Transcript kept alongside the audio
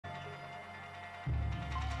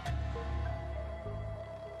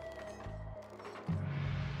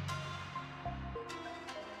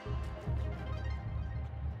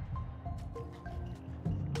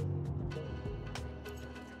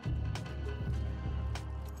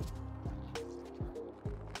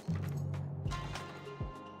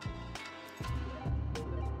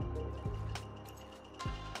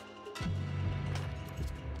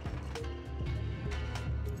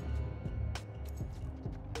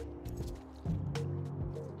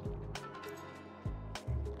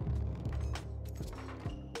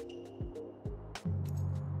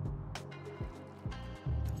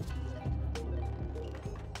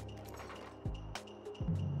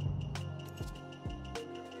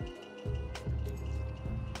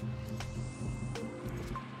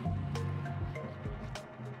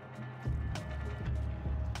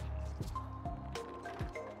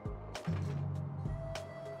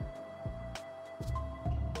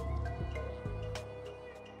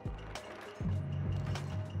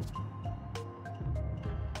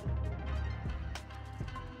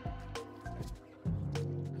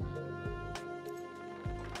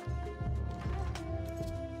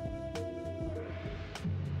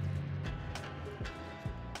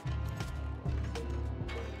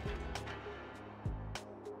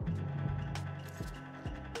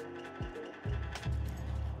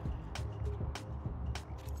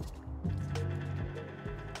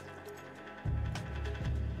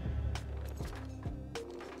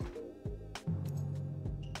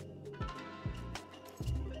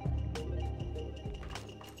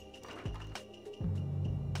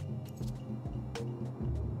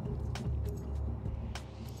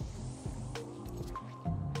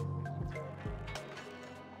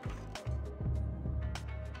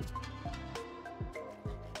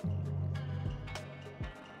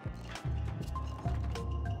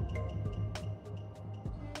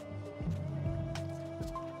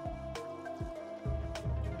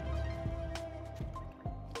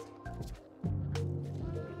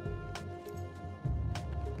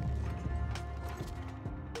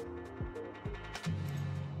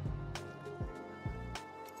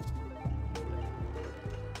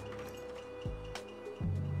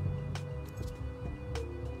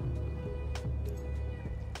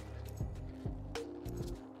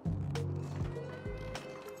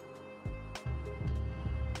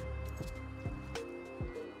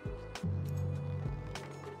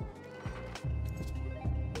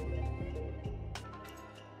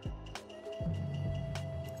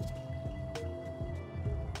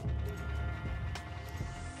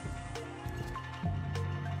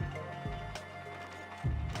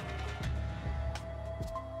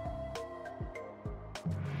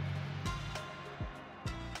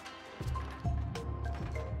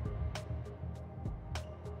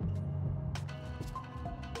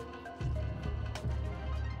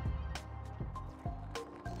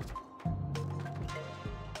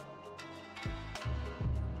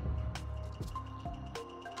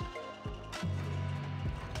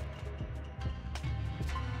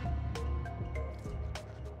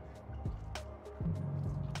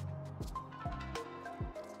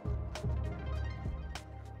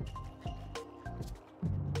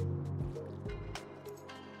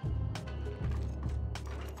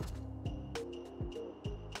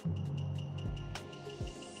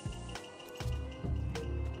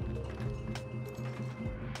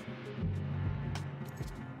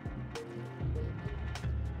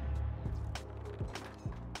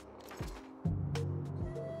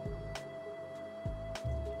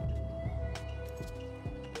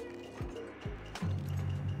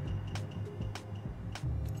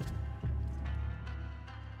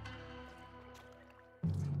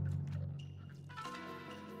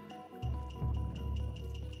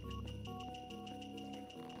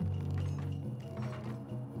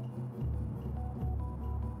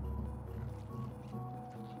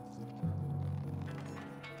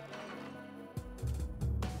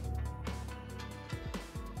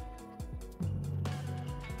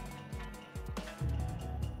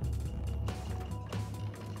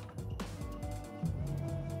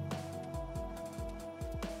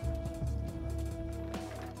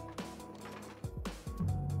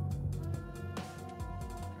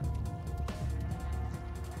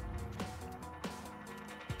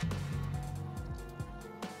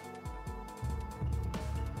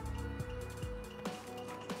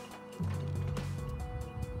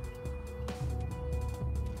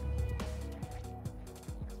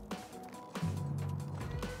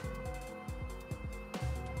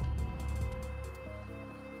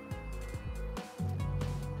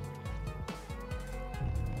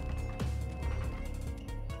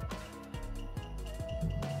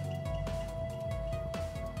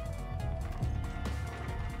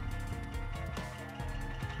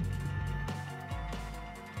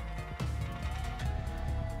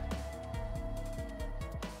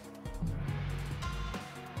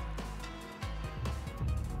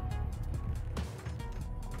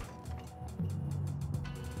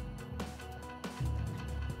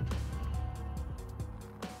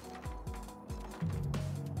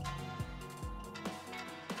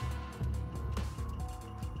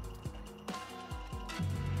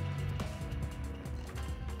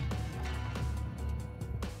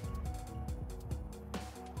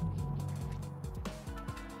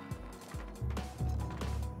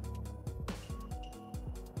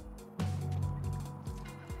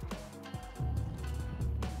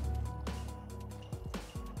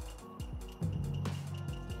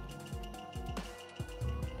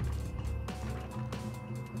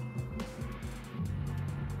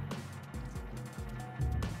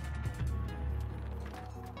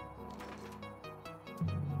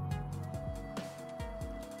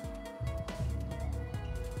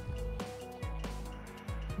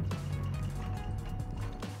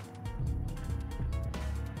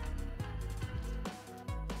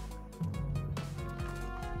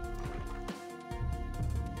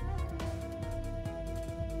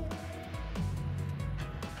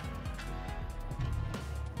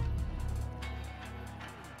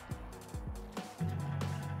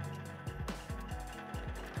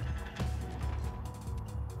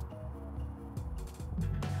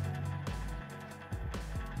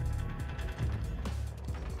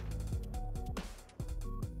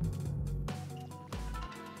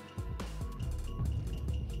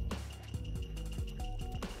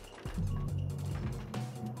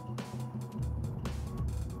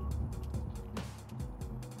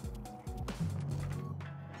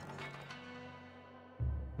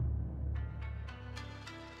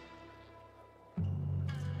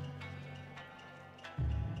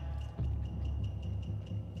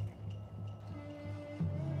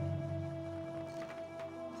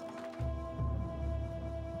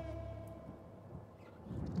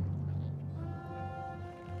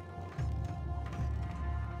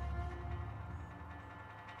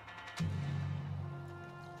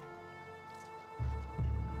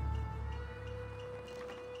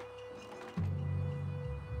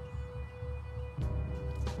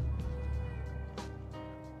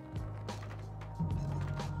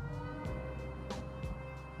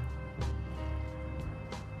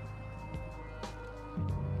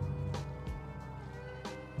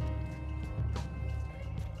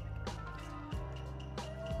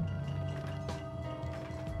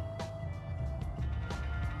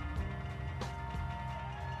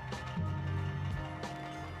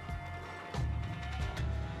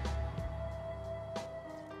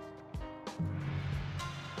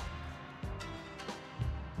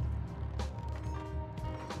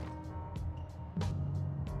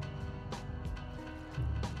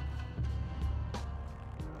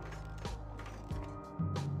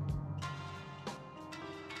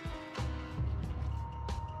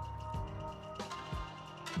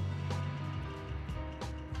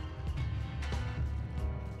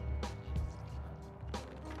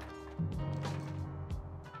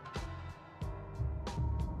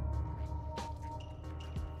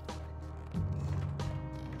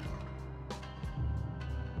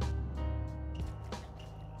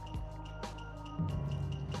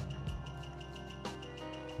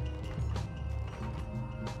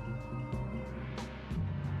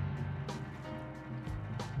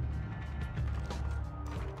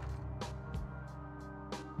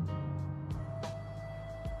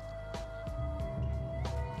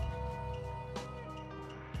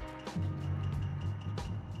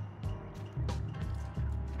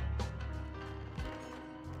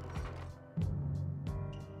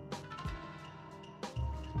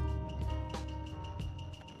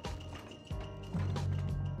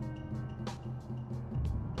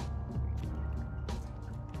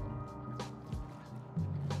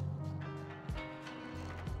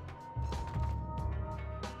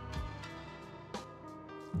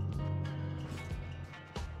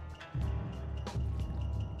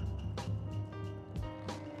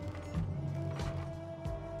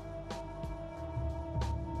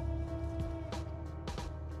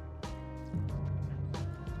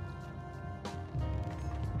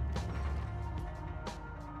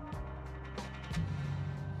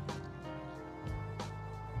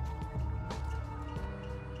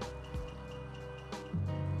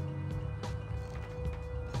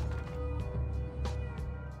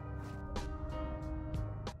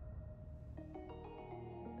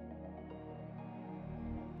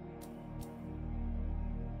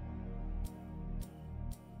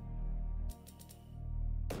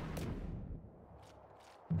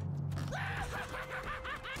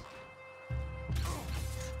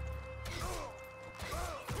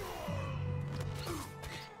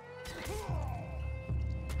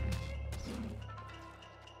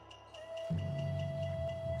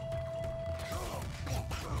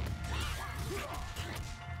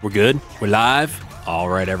We're good. We're live. All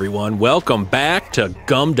right, everyone. Welcome back to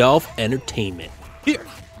Gumdolph Entertainment here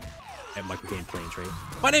at Michael Game Playing Trade.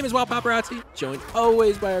 My name is Wild Paparazzi, joined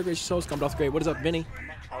always by our gracious host, Gumdolph Great. What is up, Vinny?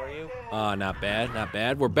 How are you? Not bad, not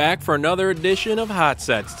bad. We're back for another edition of Hot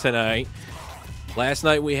Sets tonight. Last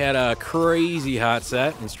night we had a crazy hot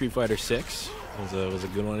set in Street Fighter 6. It was a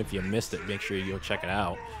good one. If you missed it, make sure you go check it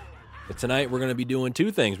out. But tonight we're going to be doing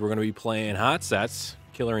two things. We're going to be playing Hot Sets,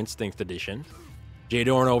 Killer Instinct Edition,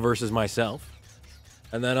 JayDiorno versus myself.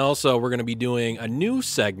 And then also we're going to be doing a new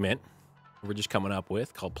segment we're just coming up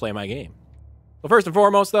with called Play My Game. So first and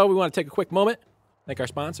foremost, though, we want to take a quick moment, thank our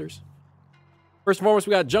sponsors. First and foremost,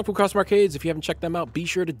 we got Junk Food Custom Arcades. If you haven't checked them out, be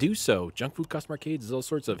sure to do so. Junk Food Custom Arcades is all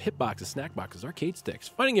sorts of hit boxes, snack boxes, arcade sticks,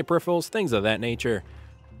 fighting game peripherals, things of that nature.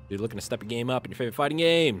 If you're looking to step your game up in your favorite fighting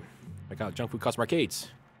game, check out Junk Food Custom Arcades.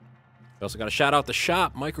 We also got to shout out the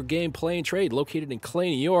shop, Micro Game Play and Trade, located in Clay,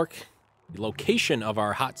 New York. The location of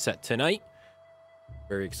our hot set tonight.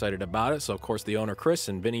 Very excited about it. So, of course, the owner, Chris,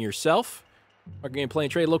 and Vinny yourself. Micro Game Play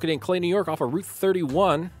and Trade, located in Clay, New York, off of Route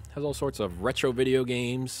 31. Has all sorts of retro video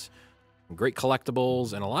games, great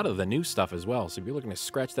collectibles, and a lot of the new stuff as well. So if you're looking to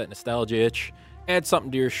scratch that nostalgia itch, add something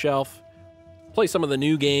to your shelf, play some of the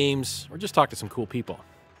new games, or just talk to some cool people,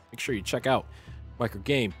 make sure you check out Micro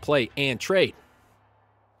Game Play and Trade.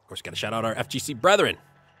 Of course, got to shout out our FGC brethren.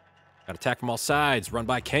 Got Attack from All Sides, run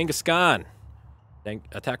by Kangaskhan.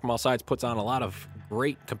 Attack from All Sides puts on a lot of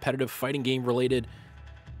great competitive fighting game-related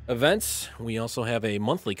events. We also have a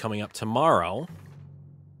monthly coming up tomorrow.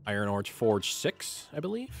 Iron Orange Forge 6, I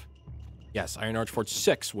believe. Yes, Iron Orange Forge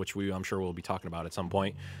 6, which I'm sure we'll be talking about at some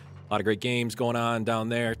point. A lot of great games going on down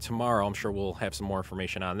there tomorrow. I'm sure we'll have some more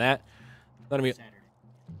information on that.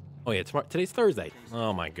 Oh, yeah, today's Thursday.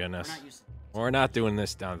 Oh, my goodness. We're not doing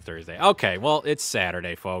this on Thursday. Okay, well, it's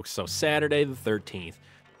Saturday, folks. So Saturday the 13th,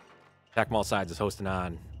 Attack from All Sides is hosting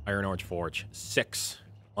on Iron Orange Forge 6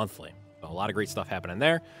 monthly. So a lot of great stuff happening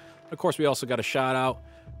there. Of course, we also got a shout-out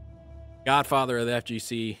Godfather of the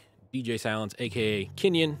FGC, DJ Silence, a.k.a.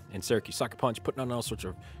 Kenyon, and Syracuse Sucker Punch, putting on all sorts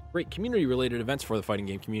of great community-related events for the fighting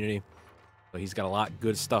game community. So he's got a lot of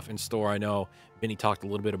good stuff in store. I know Vinny talked a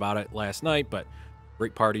little bit about it last night, but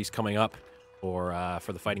great parties coming up for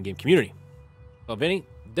the fighting game community. So, Vinny,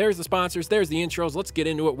 there's the sponsors. There's the intros. Let's get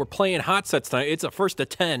into it. We're playing hot sets tonight. It's a first to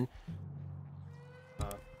 10. So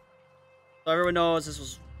everyone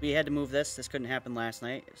knows we had to move this. This couldn't happen last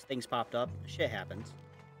night. Things popped up. Shit happens.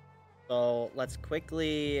 So let's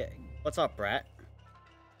quickly... What's up, Brett?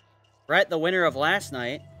 Brett, the winner of last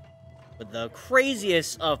night, with the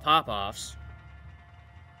craziest of pop-offs.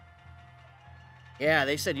 Yeah,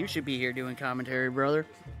 they said you should be here doing commentary, brother.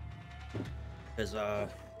 Because,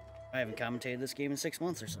 I haven't commentated this game in 6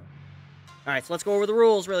 months or so. Alright, so let's go over the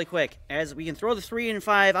rules really quick. As we can throw the 3 and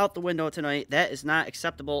 5 out the window tonight, that is not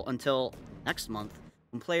acceptable until next month,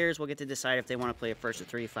 when players will get to decide if they want to play a first or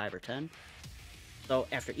 3, 5, or 10. So,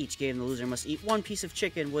 after each game, the loser must eat 1 piece of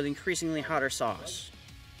chicken with increasingly hotter sauce.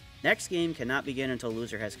 Next game cannot begin until the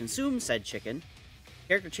loser has consumed said chicken.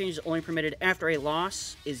 Character change is only permitted after a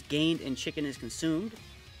loss is gained and chicken is consumed.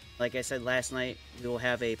 Like I said last night, we will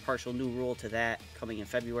have a partial new rule to that coming in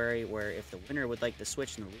February, where if the winner would like to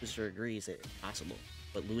switch and the loser agrees, it's possible.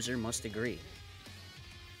 But loser must agree.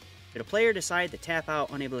 Should a player decide to tap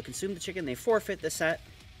out, unable to consume the chicken, they forfeit the set.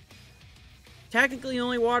 Technically,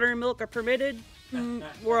 only water and milk are permitted.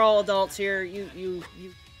 We're all adults here. You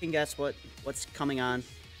can guess what's coming on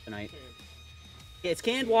tonight. It's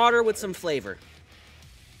canned water with some flavor.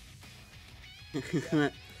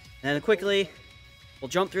 And quickly, we'll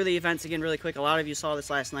jump through the events again really quick. A lot of you saw this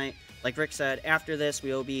last night. Like Rick said, after this, we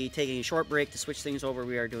will be taking a short break to switch things over.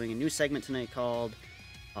 We are doing a new segment tonight called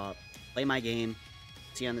Play My Game.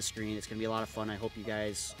 See on the screen. It's going to be a lot of fun. I hope you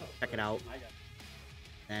guys check it out.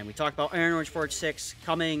 And we talked about Iron Orange Forge 6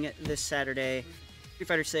 coming this Saturday. Street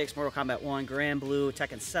Fighter 6, Mortal Kombat 1, Grand Blue,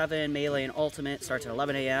 Tekken 7, Melee, and Ultimate. Starts at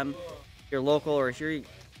 11 a.m. If you're local or if you're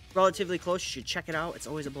relatively close, you should check it out. It's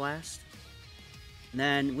always a blast. And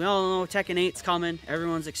then we all know Tekken 8's coming.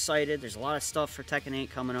 Everyone's excited. There's a lot of stuff for Tekken 8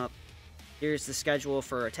 coming up. Here's the schedule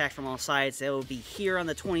for Attack from All Sides. They will be here on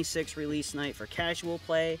the 26th release night for casual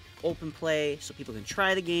play, open play, so people can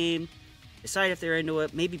try the game, decide if they're into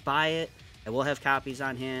it, maybe buy it. I will have copies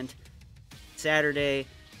on hand. Saturday,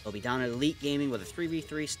 they'll be down at Elite Gaming with a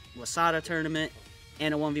 3v3 Wasada tournament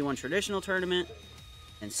and a 1v1 traditional tournament.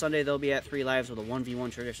 And Sunday, they'll be at 3 Lives with a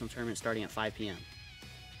 1v1 traditional tournament starting at 5 p.m.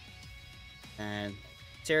 And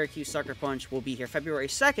Syracuse Sucker Punch will be here February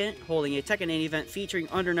 2nd, holding a Tekken 8 event featuring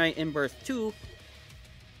Under Night in Birth 2.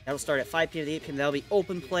 That'll start at 5 p.m. to 8 p.m. That'll be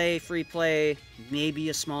open play, free play, maybe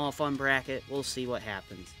a small fun bracket. We'll see what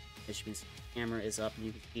happens. Camera is up, and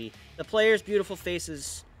you can see the players' beautiful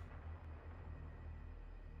faces.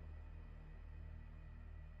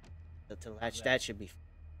 That should be.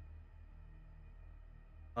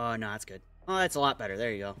 Oh no, that's good. Oh, that's a lot better.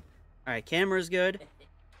 There you go. All right, camera's good.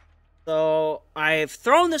 So I've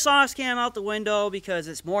thrown the sauce cam out the window because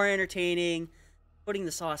it's more entertaining. Putting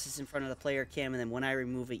the sauces in front of the player cam, and then when I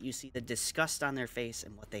remove it, you see the disgust on their face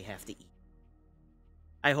and what they have to eat.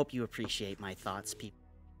 I hope you appreciate my thoughts, people.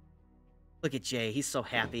 Look at Jay. He's so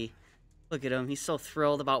happy. Look at him. He's so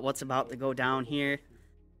thrilled about what's about to go down here.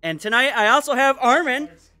 And tonight, I also have Armin.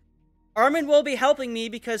 Armin will be helping me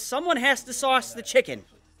because someone has to sauce the chicken.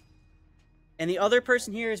 And the other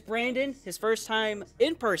person here is Brandon. His first time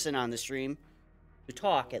in person on the stream. To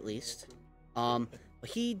talk, at least. But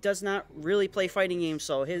he does not really play fighting games,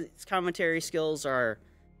 so his commentary skills are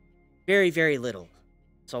very, very little.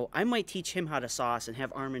 So I might teach him how to sauce and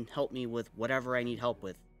have Armin help me with whatever I need help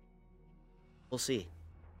with. We'll see.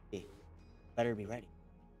 Better be ready.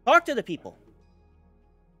 Talk to the people.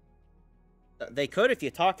 They could if you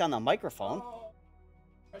talked on the microphone.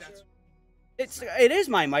 It is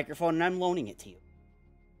my microphone, and I'm loaning it to you.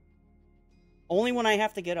 Only when I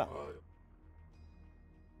have to get up.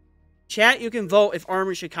 Chat, you can vote if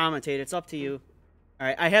Armin should commentate. It's up to you. All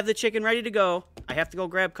right, I have the chicken ready to go. I have to go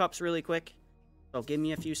grab cups really quick. So give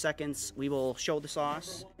me a few seconds. We will show the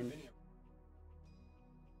sauce.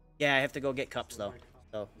 Yeah, I have to go get cups, though.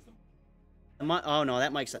 So, oh, no,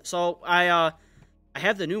 that mic's... So, I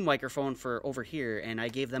have the new microphone for over here, and I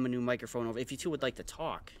gave them a new microphone over... If you two would like to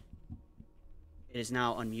talk, it is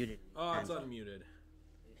now unmuted. Oh, it's unmuted.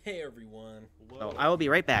 Hey, everyone. So, I will be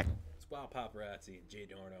right back. Wow, Paparazzi and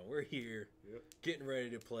JayDiorno, we're here, getting ready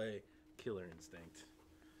to play Killer Instinct.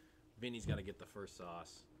 Vinny's got to get the first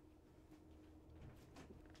sauce.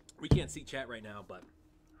 We can't see chat right now, but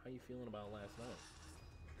how you feeling about last night?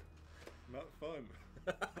 Not fun.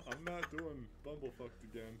 I'm not doing bumblefucked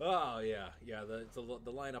again. Oh, yeah.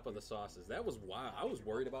 The lineup of the sauces. That was wild. I was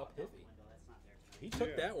worried about Piffy. He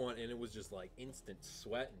took that one, and it was just like instant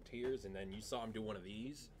sweat and tears, and then you saw him do one of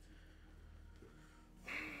these.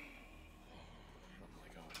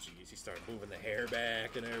 Jeez, he started moving the hair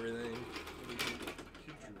back and everything.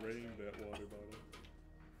 He drained that water bottle.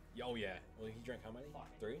 Oh yeah. Well, he drank how many?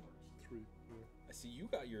 3? 3. Yeah. I see you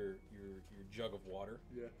got your jug of water.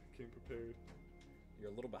 Yeah, came prepared. You're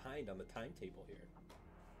a little behind on the timetable here.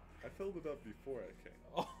 I filled it up before I came.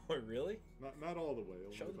 Oh, really? Not all the way.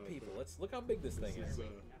 Show the people. Let's look how big this thing is.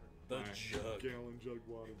 The jug. Gallon jug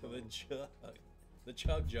water bottle. The jug. The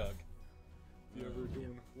chug jug. If you're ever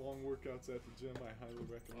doing long workouts at the gym, I highly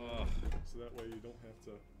recommend it. So that way you don't have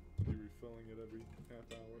to be refilling it every half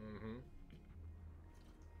hour.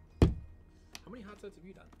 How many hot sets have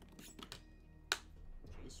you done?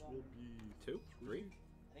 This will be 2? 3?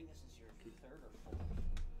 I think this is your 3rd or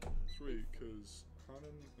 4th. 3, because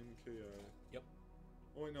Hanan and KI. Yep.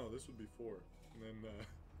 Oh wait, no, this would be 4. And then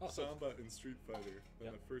Samba and Street Fighter.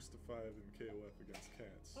 Then the first to 5 in KOF against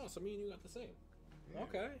Cats. Oh, so me and you got the same. Yeah.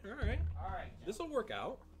 Okay, alright. Alright. This will work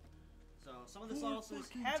out. So some of the sauces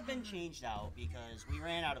have been changed out because we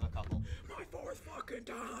ran out of a couple. My 4th fucking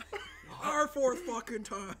time. Our 4th fucking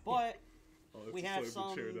time. But Oh, we have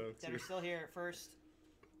some that are still here. First,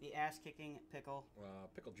 the ass-kicking pickle.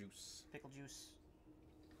 Pickle juice. Pickle juice.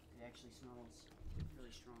 It actually smells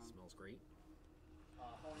really strong. Smells great.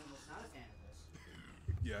 Honan was not a fan of this.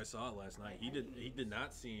 Yeah, I saw it last night. He did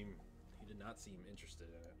not seem interested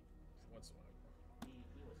in it whatsoever.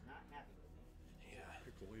 He was not happy with me. Yeah.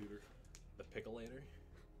 Pickle-later. The pickle-later.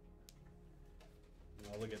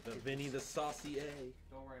 Oh, look at the Vinny the Saucy A.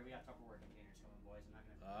 Don't worry, we got Tupperware containers coming, boys. I'm not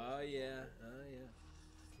gonna. Oh yeah.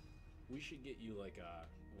 We should get you like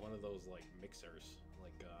one of those like mixers,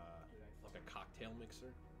 like a cocktail mixer.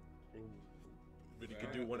 Ooh. But he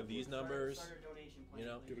could do one of these numbers. You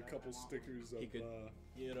know, get a couple stickers of you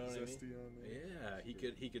know what I mean? zesty on there.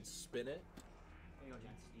 Yeah, he could spin it. There you go,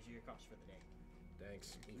 gents. These are your cups for the day.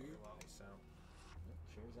 Thanks. Nice sound.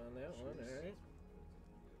 Cheers on that one. All right.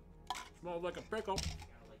 Smells like a pickle.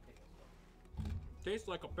 Tastes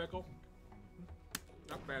like a pickle.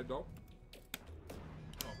 Not bad though.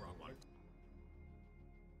 Oh, wrong one.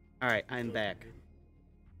 All right, I'm back.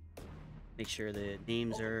 Make sure the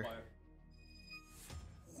names are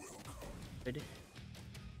good.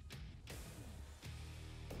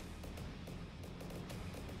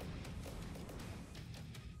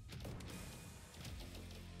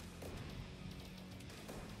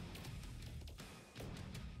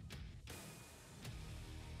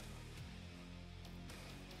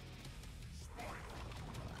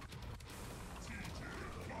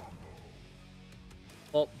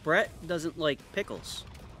 Well, Brett doesn't like pickles.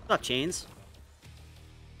 What's up, Chains?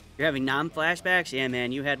 You're having non-flashbacks? Yeah,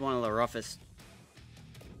 man, you had one of the roughest.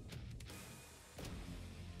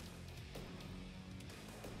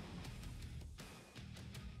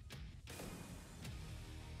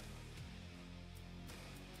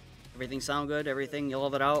 Everything sound good? Everything? You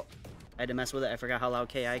love it out? I had to mess with it. I forgot how loud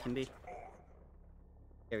KI can be.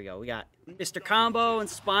 Here we go. We got Mr. Combo and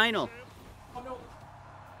Spinal.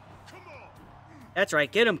 That's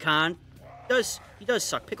right. Get him, Khan. He does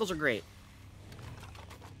suck. Pickles are great.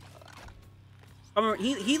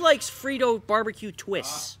 He likes Frito barbecue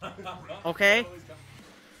twists. Okay?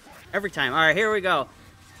 Every time. All right, here we go.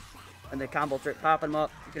 And the combo trick, popping him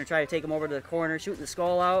up. You're going to try to take him over to the corner, shooting the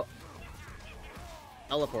skull out.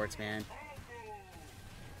 Teleports, man.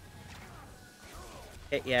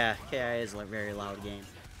 Yeah, KI is a very loud game.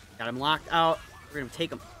 Got him locked out. We're going to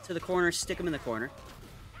take him to the corner, stick him in the corner.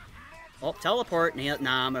 Oh, teleport.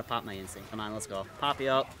 Nah, I'm going to pop my instinct. Come on, let's go. Pop you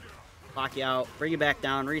up. Lock you out. Bring you back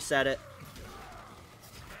down. Reset it.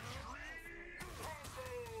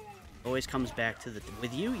 Always comes back to the...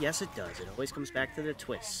 With you? Yes, it does. It always comes back to the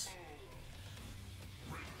twists.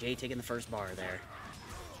 Jay taking the first bar there.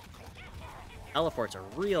 Teleports are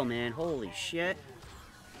real, man. Holy shit.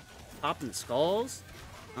 Popping the skulls?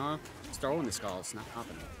 It's throwing the skulls, not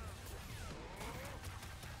popping them.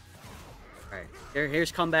 Alright,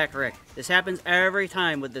 here's Comeback Rick. This happens every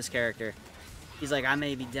time with this character. He's like, I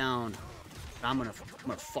may be down, but I'm gonna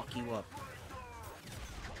fuck you up.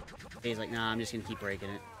 He's like, nah, I'm just gonna keep breaking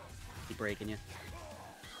it. Keep breaking you.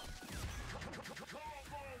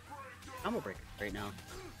 I'm gonna break it right now.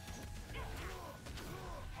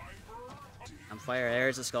 On fire,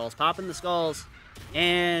 there's the skulls. Popping the skulls.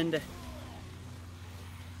 And...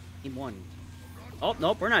 Team 1. Oh,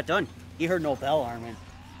 nope, we're not done. He heard no bell, Armin.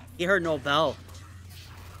 He heard no bell.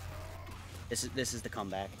 This is the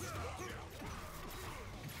comeback.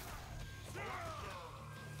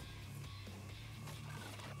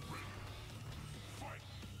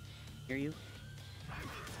 Hear you?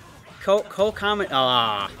 Co-comment.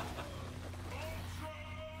 Ah.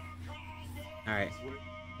 Alright.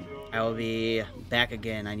 I will be back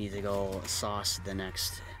again. I need to go sauce the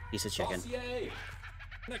next piece of chicken. Yay!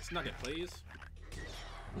 Next nugget, please.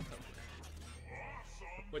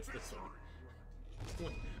 What's this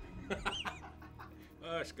one?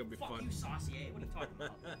 Oh, it's gonna be fun. Fuck you, Saucier. What are you talking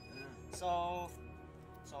about? So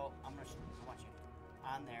I'm gonna watch you.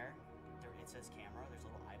 On there, it says camera. There's a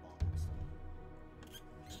little eyeball next to it.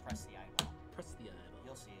 Just press the eyeball. Press the eyeball.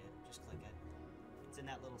 You'll see it. Just click it. It's in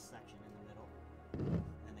that little section in the middle.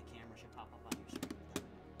 And the camera should pop up on your screen.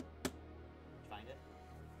 Did you find it?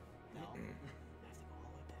 No? I have to go all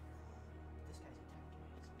the way back. This guy's a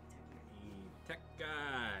tech guy. Tech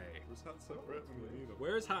guy. Where's Hot Set Brett when we need him?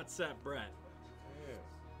 Where's Hot Set Brett? Yeah.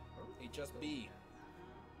 HSB.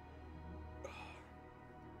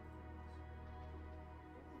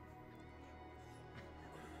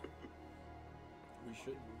 We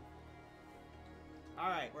should. All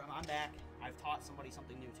right, I'm back. I've taught somebody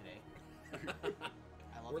something new today.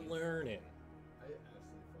 I love We're you. learning. I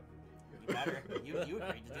absolutely fucking hate you. You better. You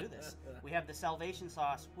agreed to do this. We have the salvation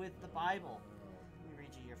sauce with the Bible. Let me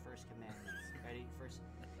read you your first commandments. Ready? First,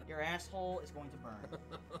 your asshole is going to burn.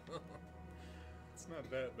 It's not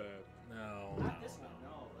that bad. No. Not this one,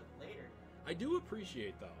 no, but later. I do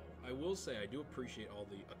appreciate, though. I will say, I do appreciate all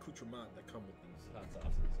the accoutrement that come with these hot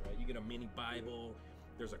sauces. Right? You get a mini Bible.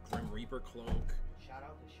 There's a Grim Reaper cloak. Shout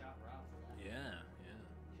out to Shop Rob for that. Yeah.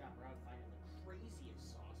 Shop Rob finding the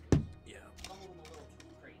craziest sauces. Yeah. Some of them a little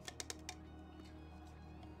too crazy.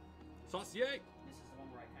 Saucier! This is the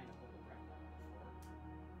one where I kind of pulled the crap out before.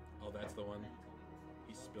 Oh, that's the one. And then he told me before.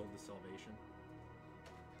 He spilled the salvation.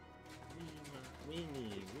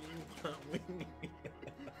 Weenie.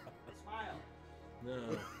 Smile. No.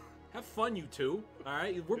 Have fun, you two. All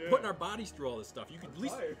right, we're putting our bodies through all this stuff. You could at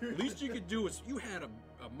least you could do is you had a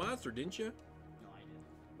monster, didn't you? No, I didn't.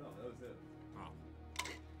 No, that was it. Oh,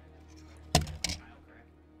 Smile crack.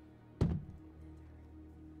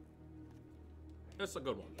 that's a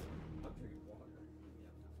good one. I'm drinking water.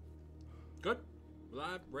 Good.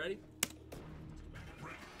 Live, ready.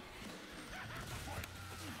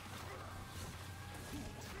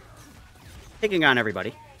 Taking on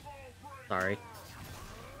everybody. Sorry.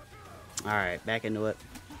 Alright, back into it.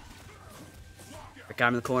 Rick got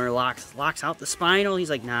him in the corner, locks out the spinal.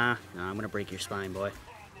 He's like, nah, I'm gonna break your spine, boy.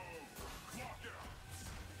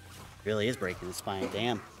 Really is breaking the spine,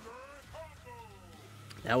 damn.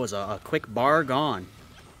 That was a quick bar gone.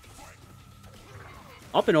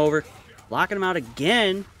 Up and over. Locking him out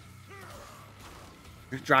again.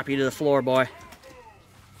 Drop you to the floor, boy.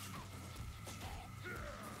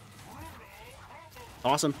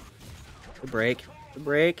 Awesome. Good break. Good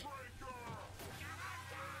break.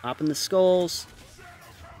 Popping the skulls.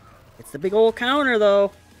 It's the big old counter,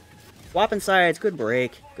 though. Swapping sides. Good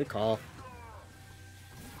break. Good call.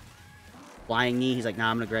 Flying knee. He's like, nah,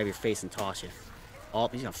 I'm going to grab your face and toss you. Oh,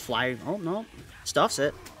 he's going to fly. Oh, no. Stuffs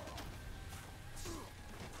it.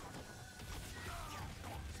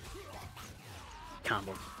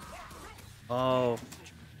 Combo. Oh.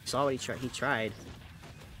 Saw what he tried.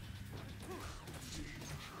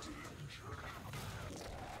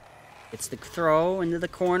 It's the throw into the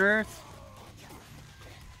corner.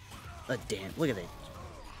 Damn. Look at that.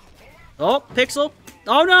 Oh, Pixel.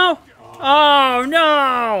 Oh, no. Oh,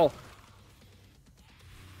 no.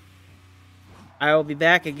 I will be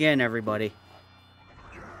back again, everybody.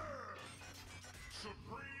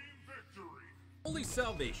 Holy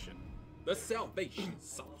salvation. The salvation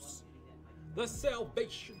sauce. The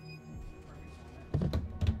salvation.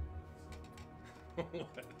 What?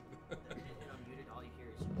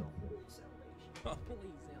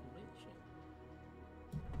 Holy salvation.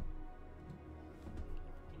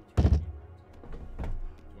 Do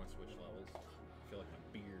you want to switch levels? I feel like my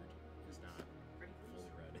beard is not fully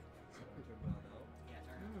red.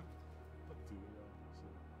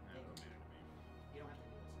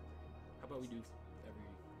 How about we do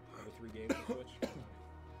every 3 games we switch?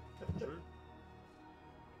 Sure.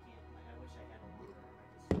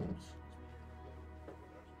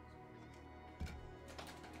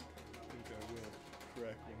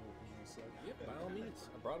 Crack one open in a second. Yep, by all means.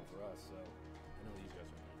 I brought them for us, so I know these guys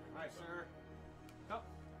are. Alright, sir. Go.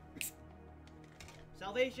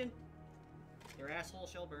 Salvation. Your asshole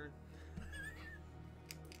shall burn.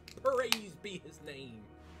 Praise be his name.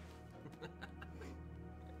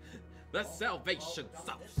 The salvation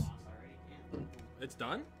sauce. It's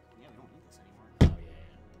done? Yeah, we don't need this anymore. Oh,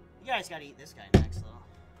 yeah. You guys gotta eat this guy next,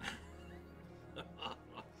 though.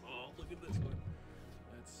 Oh, look at this one.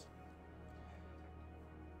 That's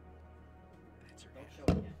your Don't ass. show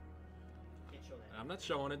it yet. Can't show that. I'm not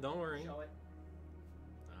showing it, don't worry. Show it.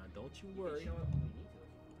 Don't you You worry. can show it when we need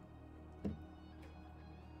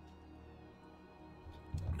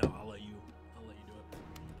to. No, I'll let you do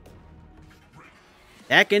it.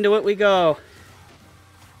 Back into it we go.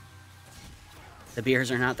 The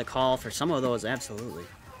beers are not the call. For some of those, absolutely.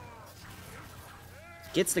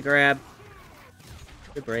 Gets the grab.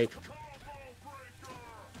 Good break.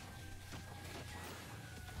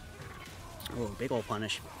 Oh, big ol'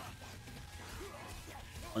 punish.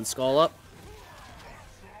 One skull up.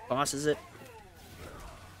 Bosses it.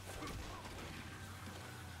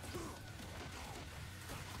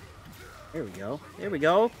 There we go. There we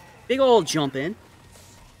go. Big old jump in.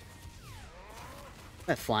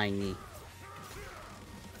 That flying knee.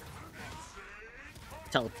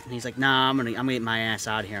 He's like, nah, I'm gonna get my ass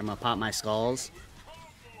out of here. I'm gonna pop my skulls.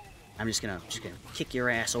 I'm just gonna kick your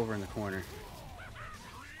ass over in the corner.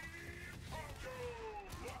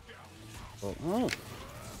 Oh.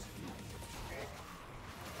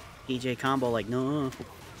 PJ combo like, no,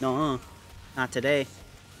 not today.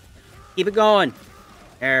 Keep it going.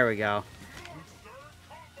 There we go.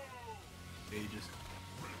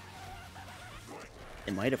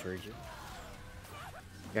 It might have heard you.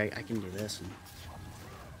 I can do this.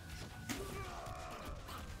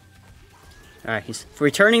 Alright, he's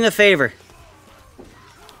returning the favor.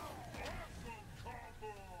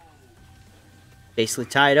 Basically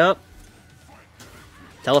tied up.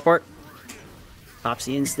 Teleport. Pops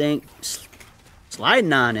the instinct.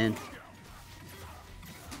 Sliding on in.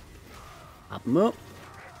 Pop him up.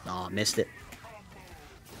 Oh, missed it.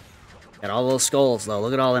 Got all those skulls, though.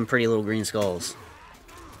 Look at all them pretty little green skulls.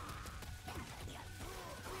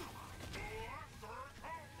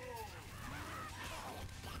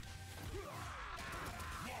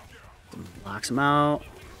 Locks him out.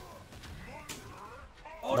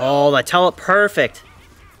 Oh, the teleport. Perfect.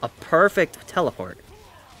 A perfect teleport.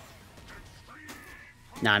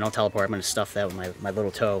 Nah, no teleport. I'm going to stuff that with my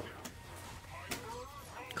little toe.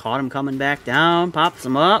 Caught him coming back down. Pops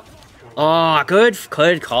him up. Oh, good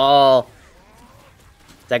call.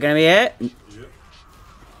 Is that going to be it? Yep.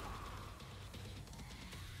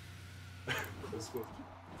 Let's go.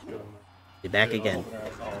 Be back again.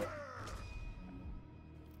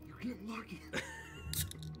 You're getting lucky.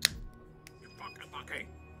 You're fucking lucky.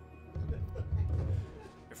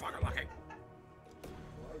 You're fucking lucky.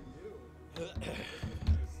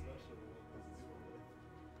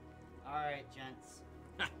 Alright, gents.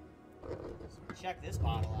 Check this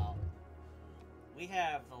bottle out. We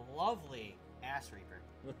have the lovely Ass Reaper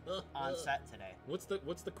on set today. What's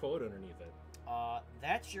the quote underneath it?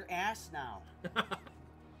 That's your ass now.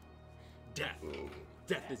 Death.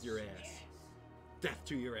 Death is your ass. Death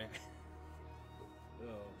to your ass. Oh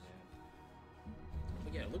man.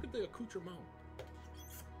 Yeah, look at the accoutrement. What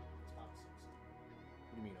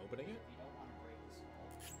do you mean, opening it? You don't want to break this.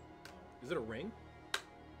 Is it a ring?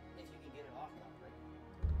 If you can get it off without breaking it.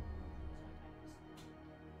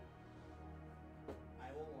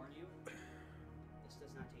 I will warn you, this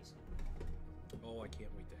does not taste good. Oh, I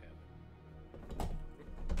can't wait to have it.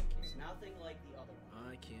 It's nothing like the other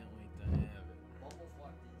one. I can't wait to have it. Bubble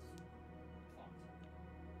Fuck is fucked.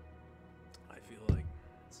 I feel like,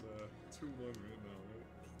 It's 2-1 right now, right?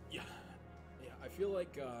 yeah, I feel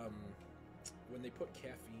like when they put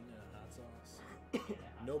caffeine in a hot sauce,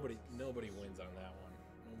 nobody wins on that one.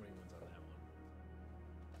 Nobody wins on that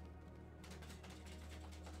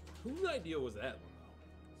one. Whose idea was that one though?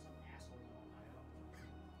 Some asshole in Ohio.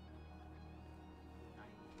 Not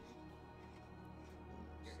even kidding.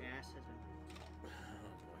 Your ass has been.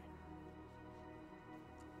 Oh boy.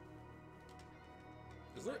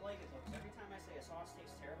 Is I it? like it though, 'cause every time I say a sauce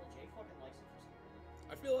tastes terrible, Jay fucking likes it for some reason.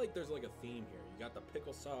 I feel like there's like a theme here. You got the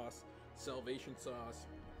pickle sauce, salvation sauce,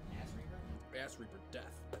 Ass reaper? ass reaper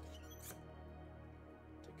death.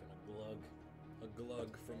 Taking a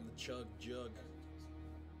glug from the chug jug.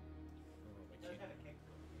 Oh, It does have a kick.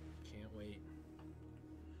 can't wait.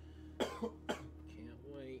 Can't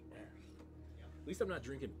wait. At least I'm not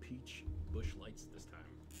drinking peach Bush Lights this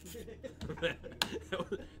time.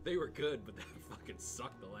 They were good, but that fucking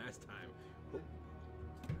sucked the last time.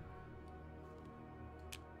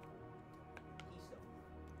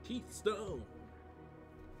 Teeth Stone.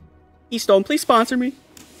 Keystone, please sponsor me.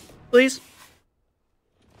 Please.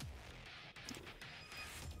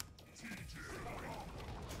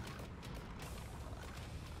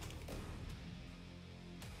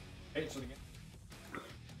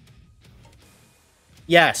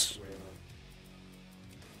 Yes.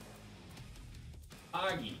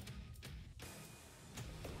 Aggie.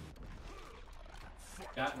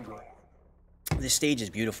 This stage is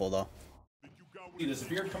beautiful though. See this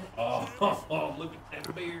beard coming? Oh, look at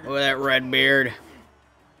that beard. Look at that red beard.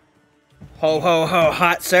 Ho ho ho,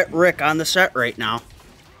 hot set Rick on the set right now.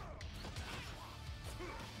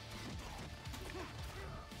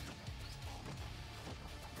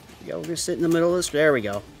 Yo, we're just sit in the middle of this. There we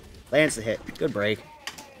go. Lands the hit. Good break.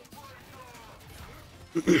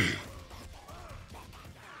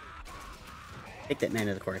 Take that man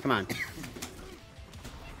to the corner. Come on.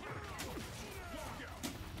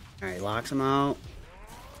 Alright, locks him out.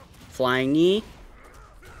 Flying knee.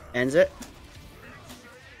 Ends it.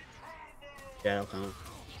 Shadow count.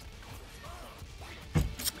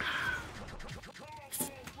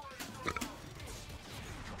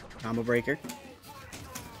 Combo breaker.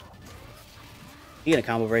 You get a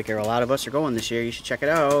combo breaker. A lot of us are going this year. You should check it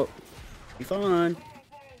out. Be fun.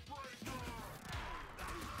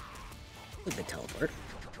 Look at the teleport.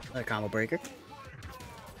 Another combo breaker.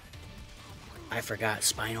 I forgot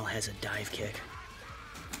Spinal has a dive kick.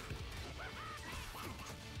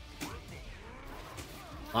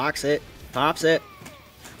 Locks it. Pops it.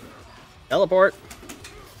 Teleport.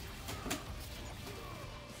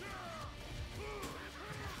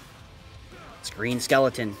 Green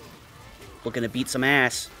skeleton. Looking to beat some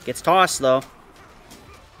ass. Gets tossed though.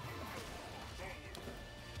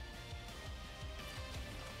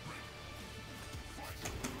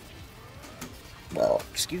 Well,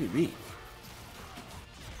 excuse me.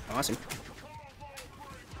 Awesome.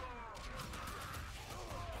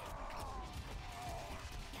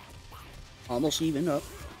 Almost even up.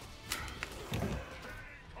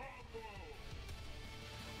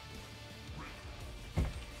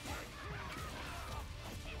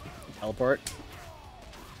 Teleport.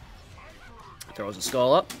 Throws a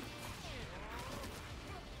skull up.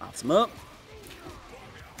 Pops him up.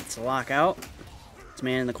 Gets the lock out. It's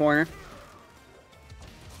man in the corner.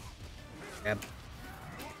 Grab.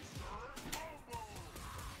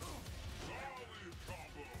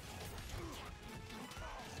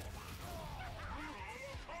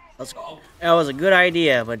 That was a good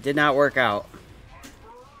idea, but did not work out.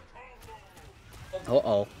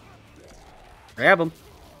 Uh-oh. Grab him.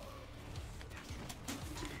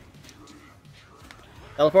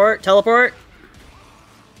 Teleport, teleport.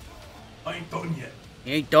 I ain't done yet.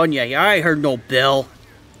 You ain't done yet. I heard no bell.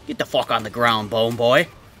 Get the fuck on the ground, bone boy.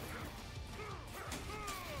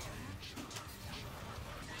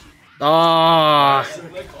 Ah,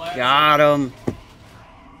 oh, got him.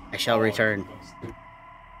 I shall return. Had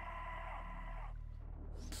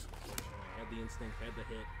the instinct, had the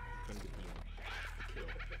hit, couldn't get the kill.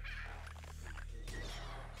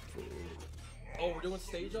 Oh, we're doing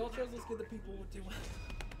stage ultras? Let's get the people we're doing.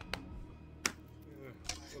 Yeah,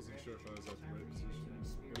 wasn't sure if I was at the right position.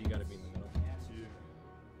 You gotta be in the middle.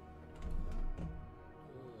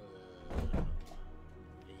 Yeah.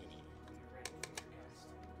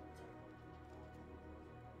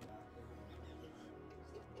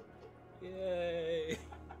 Yay!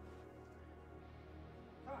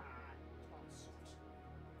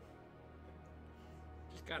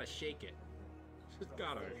 Just gotta shake it. Just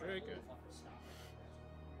gotta shake it.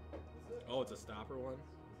 Oh, it's a stopper one.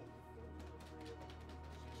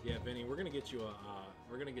 Yeah, Vinny, we're gonna get you a.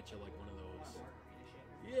 We're gonna get you like one of those.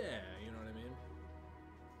 Yeah, you know what I mean.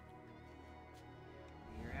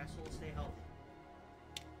 Your asshole will stay healthy.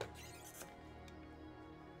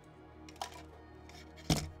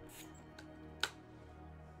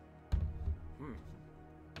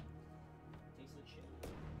 Tastes like shit.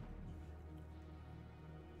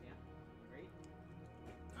 Yeah, great.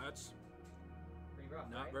 That's Pretty rough,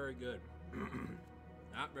 not right? very good.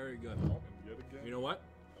 Not very good. And yet again. You know what?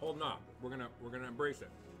 Hold on. We're gonna embrace it.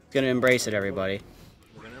 Gonna embrace it, everybody.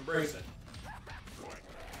 We're gonna embrace it.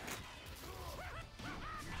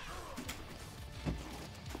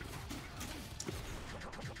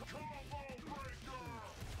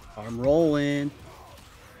 I'm rolling.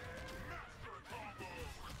 Here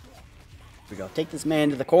we go. Take this man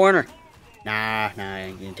to the corner. Nah,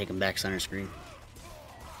 you're gonna take him back center screen.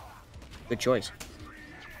 Good choice.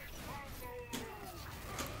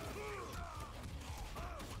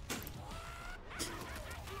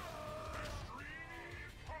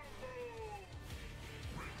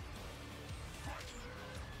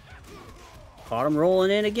 Caught him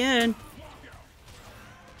rolling in again.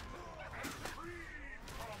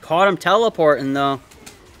 Caught him teleporting though.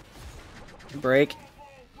 Good break.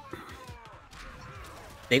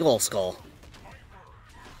 Big ol' skull.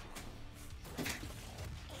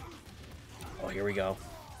 Oh, here we go.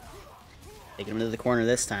 Taking him to the corner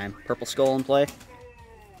this time. Purple skull in play.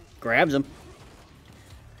 Grabs him.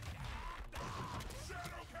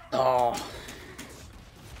 Oh.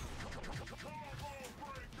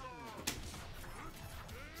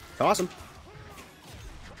 Toss him.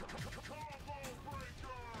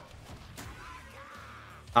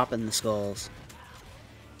 Popping the skulls.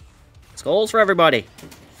 Skulls for everybody.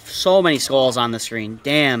 So many skulls on the screen.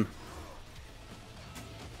 Damn.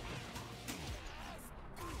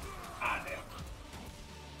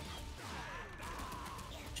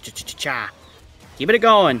 Cha. Keeping it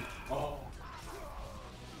going.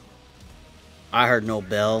 I heard no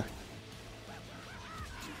bell.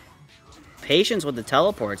 Patience with the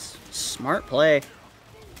teleports. Smart play.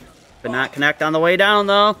 Could not connect on the way down,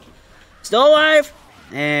 though. Still alive.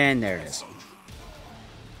 And there it is.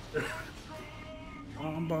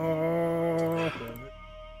 Combo.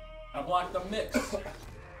 I blocked the mix.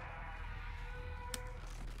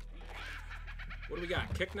 What do we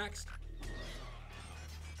got? Kick next?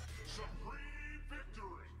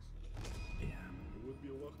 It would be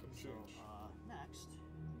a welcome change. Next,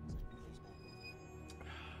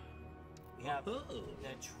 we have the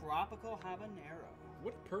Tropical Habanero.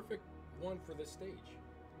 What a perfect one for this stage.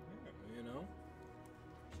 You know?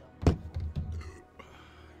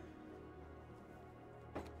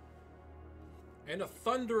 And a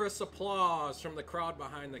thunderous applause from the crowd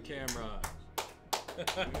behind the camera. Yes,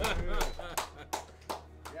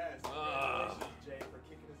 congratulations, Jay, for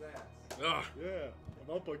kicking his ass. Ugh, Yeah,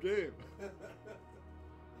 I'm up a game.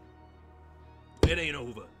 it ain't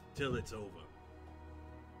over till it's over.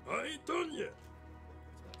 I ain't done yet.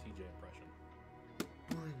 That's my TJ impression.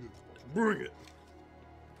 Bring it.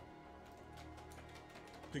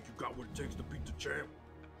 Think you got what it takes to beat the champ?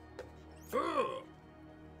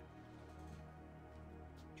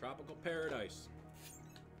 Tropical Paradise.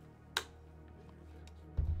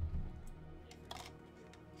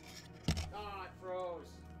 Ah, it froze.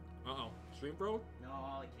 Uh-oh. Stream Pro?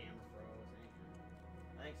 No, the camera froze.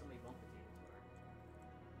 I think somebody bumped the table.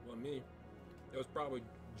 Well, me. That was probably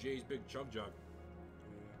Jay's big chug jug.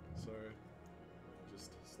 Yeah, sorry.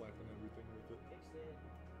 Just slapping everything with it. Fixed it.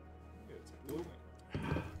 Yeah, it's blue.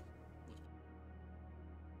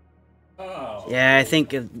 Oh. Yeah, I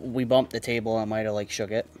think if we bumped the table, I might have like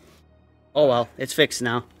shook it. Oh well, it's fixed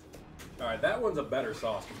now. Alright, that one's a better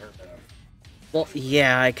sauce compared to that. Well,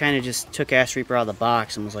 yeah, I kind of just took Ash Reaper out of the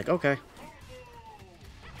box and was like, okay.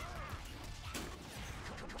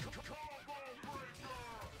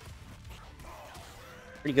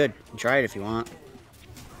 Pretty good. You can try it if you want.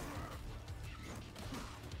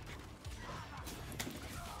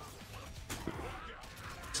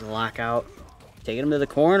 It's a lockout. Taking him to the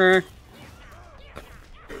corner.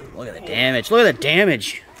 Look at the damage. Look at the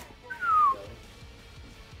damage.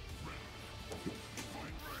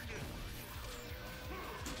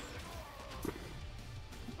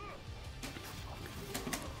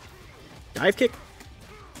 Dive kick.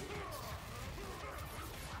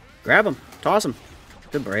 Grab him. Toss him.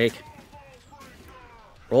 Good break.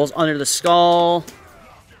 Rolls under the skull.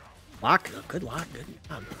 Lock. Good lock. Good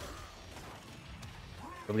job.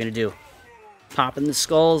 What are we gonna do? Popping the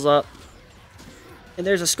skulls up. And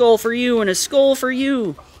there's a skull for you and a skull for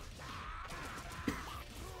you.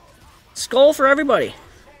 Skull for everybody.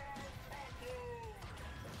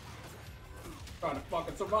 Trying to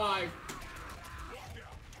fucking survive.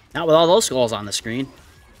 Not with all those skulls on the screen.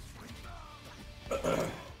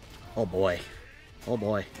 Oh boy. Oh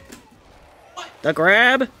boy. The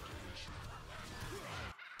grab.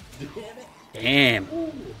 Damn.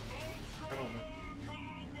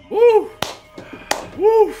 Woo!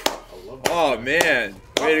 Woo! Oh man,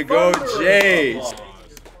 way to go, Jay! Which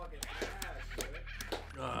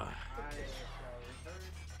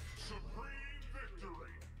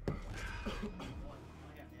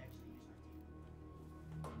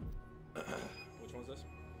one's this?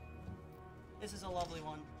 This is a lovely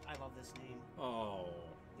one. I love this name. Oh,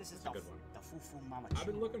 This is that's a good one. the Fufu Mama. I've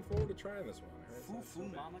been looking forward to trying this one. I heard it's not so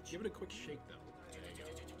Fufu bad. Mama. Give it a quick shake though.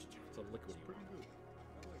 It's a liquid. Pretty good.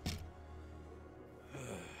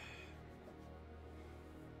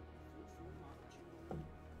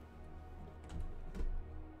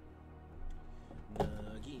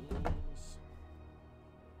 Nuggies.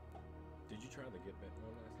 Did you try the Get Bit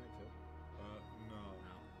one last night too? No.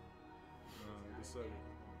 I decided.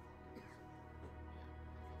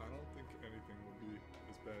 I don't think anything will be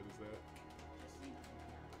as bad as that.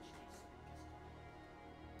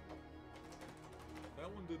 That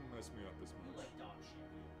one didn't mess me up as much.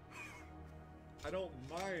 I don't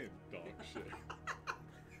mind dog shit.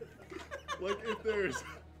 Like if there's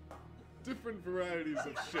different varieties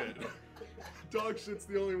of shit, dog shit's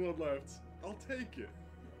the only one left. I'll take it.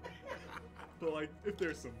 But like if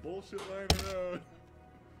there's some bullshit lying around,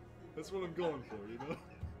 that's what I'm going for, you know?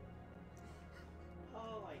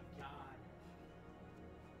 Oh my god.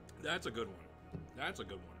 That's a good one. That's a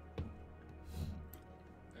good one.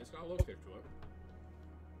 It's got a little kick to it.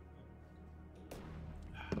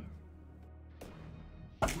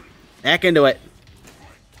 Back into it.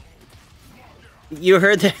 You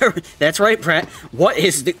heard that? That's right, Brett. What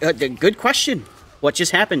is the good question? What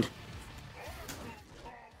just happened?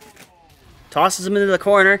 Tosses him into the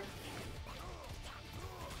corner.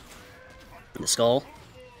 The skull.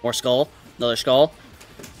 More skull. Another skull.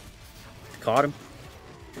 Caught him.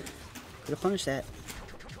 Could have punished that.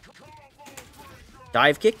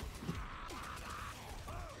 Dive kick.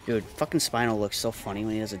 Dude, fucking Spinal looks so funny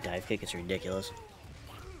when he does a dive kick. It's ridiculous.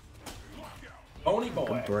 Pony boy.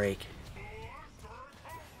 Good break.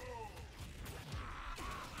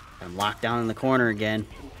 I'm locked down in the corner again.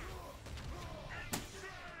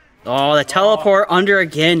 Oh, the teleport under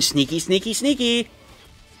again. Sneaky, sneaky, sneaky.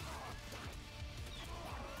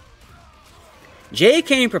 Jay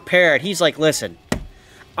came prepared. He's like, listen,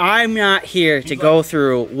 I'm not here to go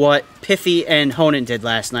through what Piffy and Honan did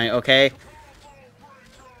last night, okay?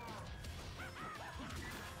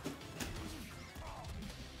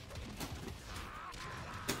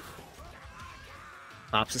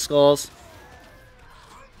 Pops the skulls.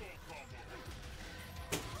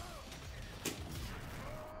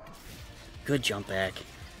 Good jump back.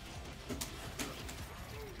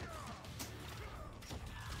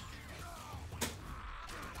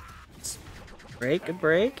 Break, good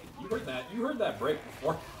break. You heard that? You heard that break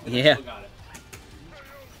before? Yeah. Still got it.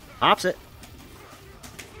 Pops it.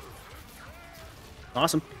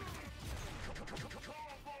 Awesome.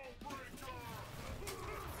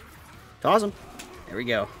 Toss him. There we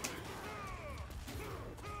go.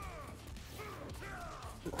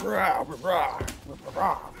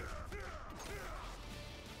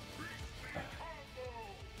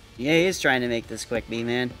 Yeah, he is trying to make this quick,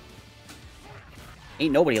 B-Man.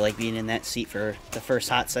 Ain't nobody like being in that seat for the first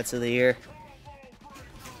hot sets of the year.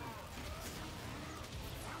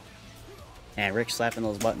 And Rick's slapping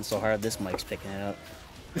those buttons so hard, this mic's picking it up.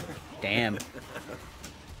 Damn.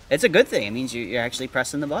 It's a good thing. It means you're actually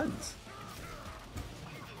pressing the buttons.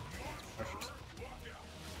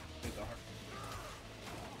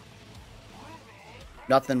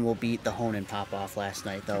 Nothing will beat the Honan pop-off last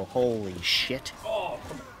night, though. Holy shit. Oh,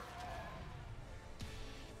 come on.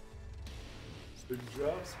 Big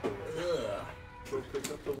drops. Go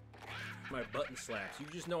pick up the. My button slaps. You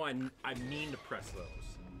just know I mean to press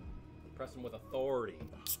those. Press them with authority.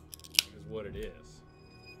 Is what it is.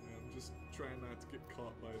 Yeah, I'm just trying not to get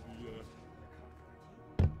caught by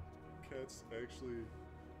the cats. Actually,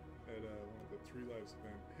 at one of the 3 Lives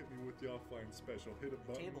event, hit me with the offline special. Hit a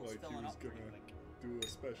button Table's like he filling was up pretty gonna quick. do a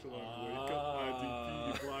special on wake up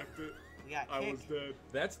IDP. He blocked it. We got I kick, was dead.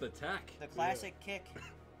 That's the tech. the classic kick,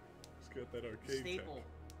 Just got that arcade staple. tech.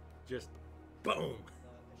 Just boom. The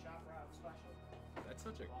shop route special. That's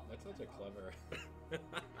such a clever.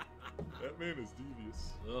 That man is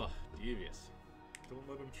devious. Ugh, devious. Don't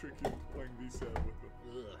let him trick you into playing VSAT with him.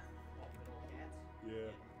 Ugh.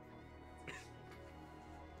 Yeah.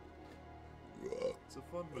 It's a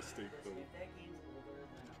fun mistake, though.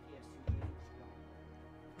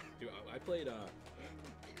 Dude, I played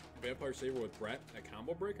Vampire Saber with Brett at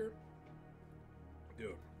Combo Breaker.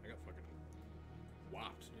 Dude, I got fucking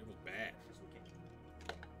whopped. It was bad.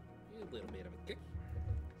 A little bit of a kick.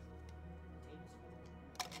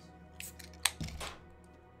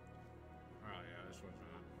 Oh yeah, this one's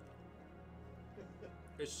not.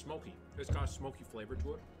 It's smoky. It's got a smoky flavor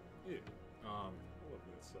to it. Yeah. I love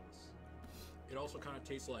that sauce. It also kind of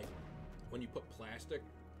tastes like when you put plastic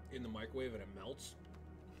in the microwave and it melts.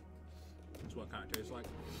 That's what it kind of tastes like.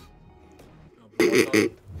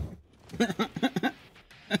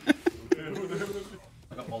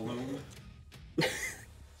 Like a balloon.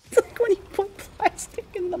 Like when you put plastic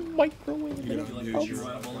in the microwave.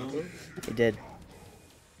 It did.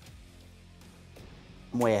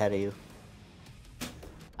 I'm way ahead of you.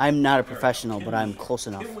 I'm not a professional, but I'm close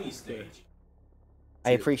enough.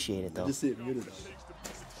 I appreciate it though. Just see it muted.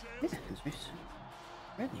 Yeah, it's nice.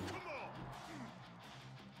 Really?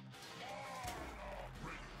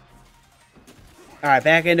 Alright,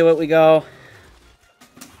 back into it we go.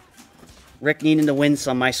 Rick needing to win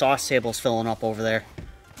some. My sauce table's filling up over there.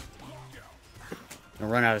 I'm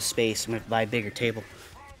gonna run out of space. I'm gonna buy a bigger table.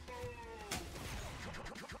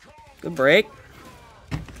 Good break.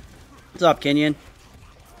 What's up, Kenyon?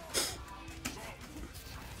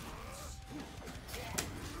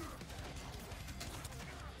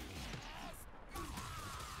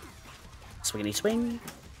 Swingity swing.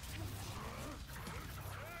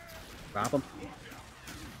 Drop him.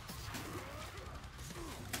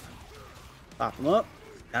 Pop him up.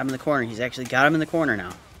 Got him in the corner. He's actually got him in the corner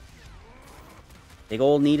now. Big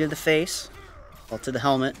old knee to the face. Well, to the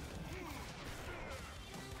helmet.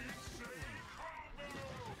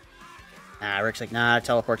 Rick's like, nah,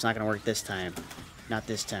 teleport's not going to work this time. Not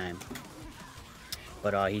this time.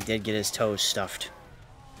 But he did get his toes stuffed.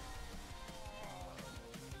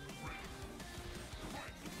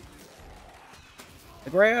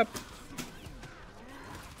 The grab.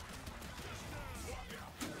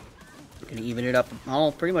 Gonna even it up.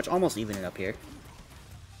 Oh, pretty much almost even it up here.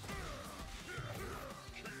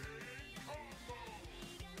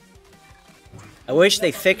 I wish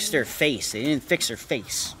they fixed her face. They didn't fix her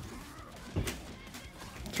face.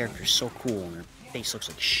 The character's so cool and her face looks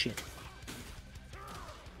like shit.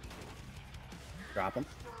 Drop him.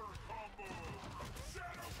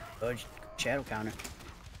 Good shadow counter.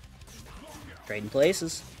 Trading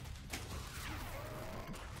places.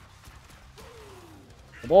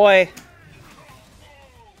 The boy.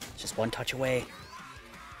 Just one touch away.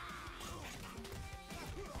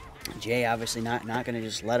 Jay obviously not gonna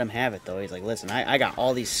just let him have it though. He's like, listen, I got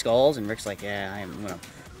all these skulls, and Rick's like, yeah, I'm gonna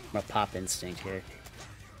pop instinct here.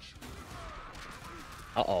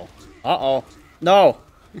 Uh-oh. Uh-oh. No!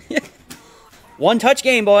 One touch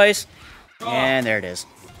game, boys! And there it is.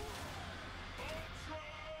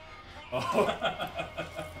 Oh.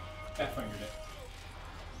 Pathfindered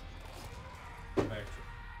it. Back.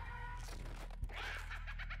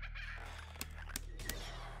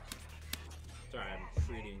 Sorry, I'm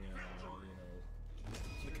treating,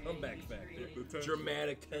 the comeback back there. The tension.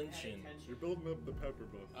 Dramatic tension. You're building up the pepper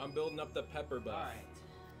buff. I'm building up the pepper buff.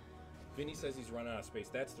 Vinny says he's run out of space.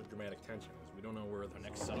 That's the dramatic tension. We don't know where the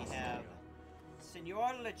next sauce is We going have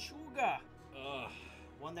Senor Lechuga. Ugh.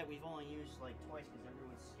 One that we've only used like twice because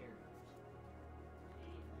everyone's scared of.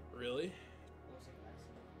 Really? Looks like that's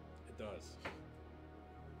It does.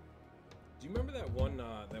 Do you remember that one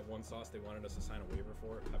sauce they wanted us to sign a waiver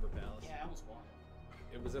for at Pepper Palace? Yeah, I almost bought it.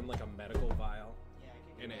 It was in like a medical vial, Yeah, I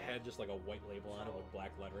could and it get had just like a white label on it with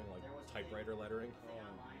black lettering, like There was typewriter lettering. Stay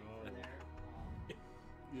online no. over there.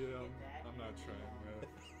 Yeah, Get that, I'm not and trying then, that.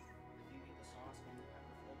 If you get the sauce and the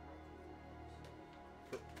pepper full part.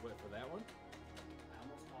 For that one? I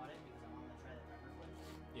almost bought it because I wanted to try the pepper flavor.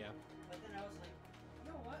 Yeah. But then I was like, you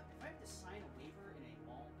know what? If I have to sign a waiver in a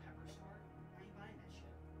mall pepper store, I ain't buying that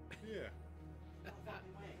shit. Yeah. No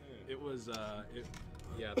fucking way. It was,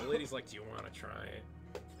 yeah, the lady's like, do you want to try it?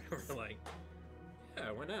 We're like,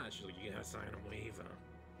 yeah, why not? She's like, you gotta sign a waiver.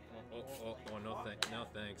 Oh, no, no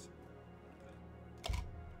thanks.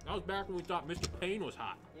 That was back when we thought Mr. Payne was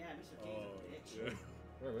hot. Yeah, Mr. K's a bitch. Yeah.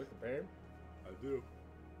 Wait, Mr. Payne? I do.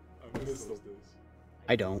 I miss those days.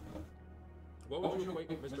 I don't. What would you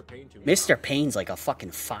equate Mr. Payne to? Mr. Payne's like a fucking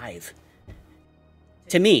 5.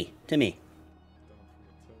 To me.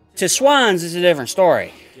 To Swans is a different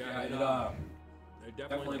story. Yeah, it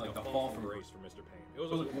definitely like a fall from grace for Mr. Payne. It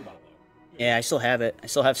was a cool bottle, though. Yeah, I still have it. I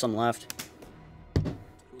still have some left. It was a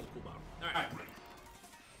cool bottle. Alright.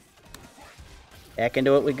 Back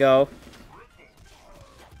into it we go.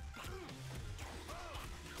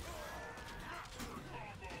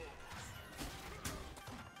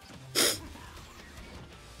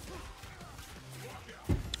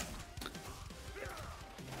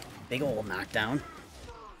 Big old knockdown.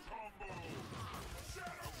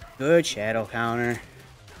 Good shadow counter.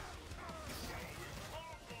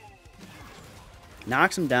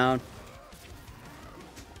 Knocks him down.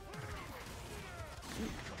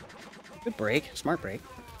 Good break. Smart break.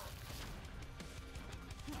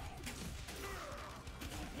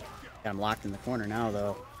 Got him locked in the corner now,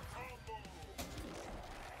 though.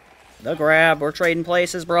 The grab. We're trading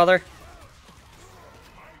places, brother.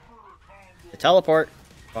 The teleport.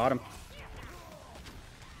 Got him.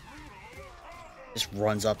 Just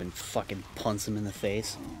runs up and fucking punts him in the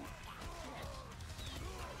face.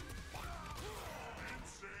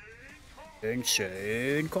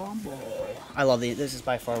 Insane combo. I love this is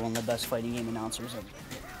by far one of the best fighting game announcers ever.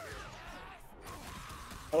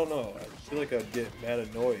 I don't know. I feel like I'd get mad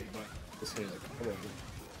annoyed by this thing. Like,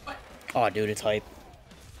 come on, Oh, dude, it's hype.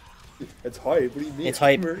 it's hype. What do you mean? It's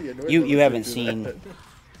hype. I'm already annoyed You by you this haven't thing. seen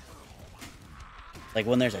like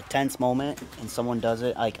when there's a tense moment and someone does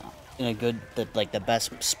it like in a good the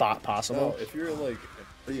best spot possible. No, if you're like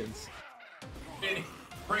a audience,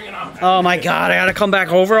 Bring it on. Oh my god, I gotta come back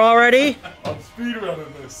over already? I'm speedrunning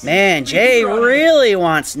this. Man, Jay really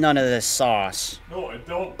wants none of this sauce. No, I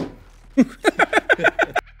don't.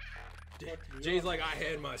 Jay's like, I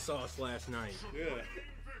had my sauce last night. Yeah.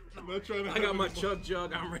 I'm not trying to. I got my chug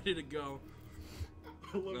jug. I'm ready to go.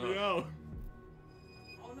 Let me out.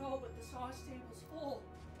 Oh no, but the sauce table's full.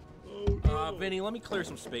 Oh no. Vinny, let me clear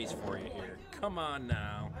some space for you here. Come on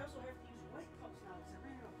now. I also have to use white cups now because I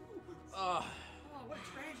ran out of food. Oh, what a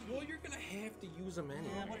tragedy. Well, you're gonna have to use them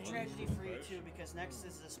anyway. Yeah, what a tragedy for you too, because next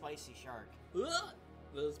is the spicy shark. Ugh,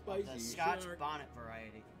 the spicy The Scotch shark. bonnet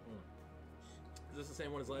variety. Is this the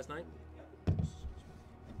same one as last night?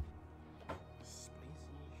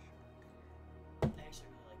 I actually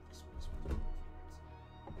really like this one. This one's one of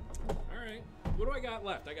my favorites. All right. What do I got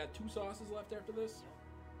left? I got 2 sauces left after this.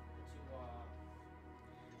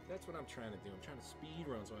 That's what I'm trying to do. I'm trying to speed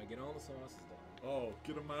run so I get all the sauces done. Oh,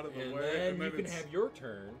 get him out of the And way. then and you then can it's, have your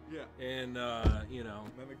turn. Yeah. And you know.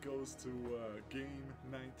 And then it goes to game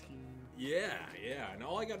 19. Yeah, yeah. And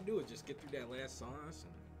all I got to do is just get through that last sauce.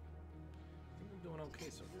 And I think I'm doing okay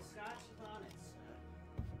so The far. Scotch bonnets.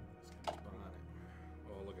 Scotch bonnet.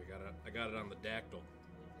 Oh, look, I got it on the dactyl.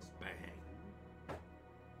 Bang.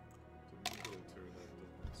 I personally really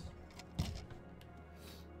like that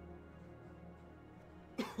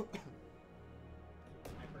one.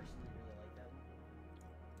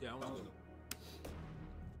 Yeah, I want to.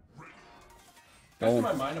 Oh. In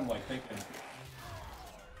my mind, I'm like thinking,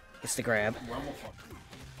 It's the grab. Rumblefuck.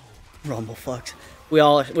 Rumblefucked. We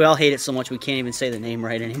all hate it so much we can't even say the name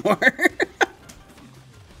right anymore.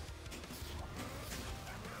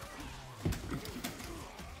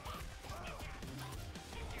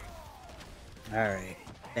 Alright.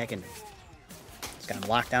 Back in. He's got him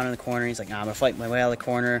locked down in the corner. He's like, nah, I'm gonna fight my way out of the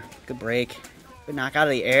corner. Good break. Good knock out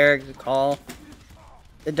of the air. Good call.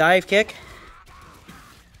 The dive kick.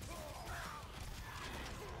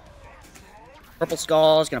 Purple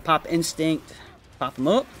Skull is gonna pop Instinct. Pop him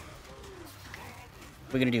up. What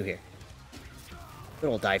are we gonna do here? Good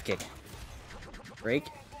old dive kick. Break.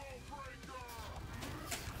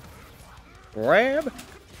 Grab.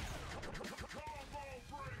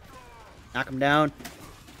 Knock him down.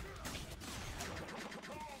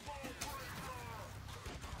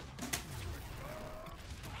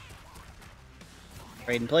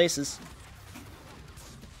 Trading places.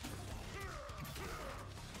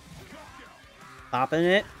 Popping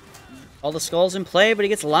it. All the skulls in play, but he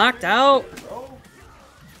gets locked out.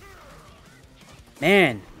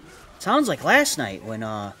 Man, sounds like last night when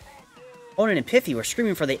Onan and Piffy were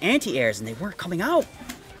screaming for the anti-airs and they weren't coming out.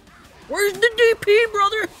 Where's the DP,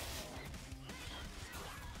 brother?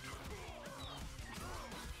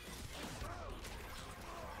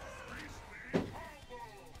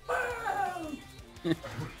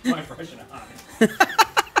 My impression of Hines.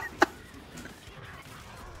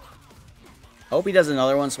 Hope he does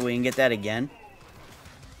another one so we can get that again.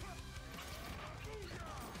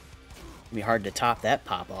 It'll be hard to top that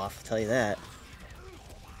pop off, I'll tell you that.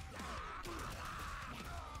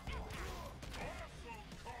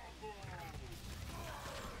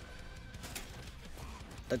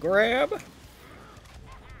 The grab.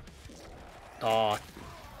 Oh.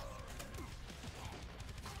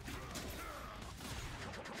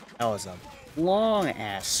 That was a long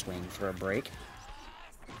ass swing for a break.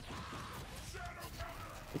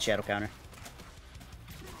 Good shadow counter.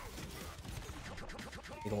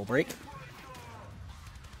 Big ol' break.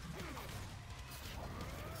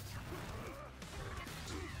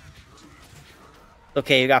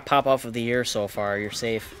 Okay, you got pop off of the year so far. You're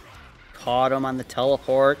safe. Caught him on the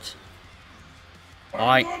teleport. Oh,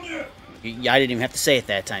 I didn't even have to say it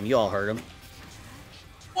that time. You all heard him.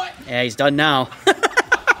 What? Yeah, he's done now.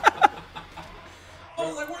 I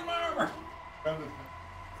was like, where's my armor?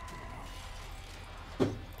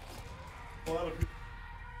 A lot of people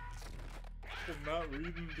not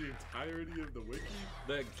reading the entirety of the wiki.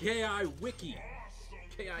 The KI Wiki.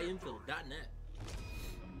 KIinfo.net.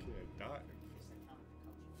 Okay, dot.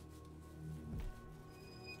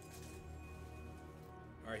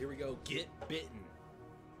 Alright, here we go. Get bitten.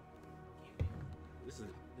 This is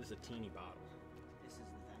a teeny bottle. This is the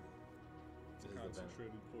thing. This is the venom.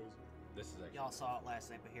 Concentrated poison. This is actually. Y'all saw it last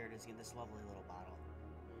night, but here it is in this lovely little bottle.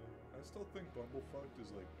 Yeah. I still think Bumblefucked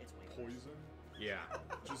is like It's way poison. Yeah.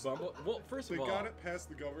 Just Well, first they of all, got it past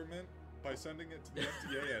the government by sending it to the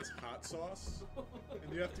FDA as hot sauce, and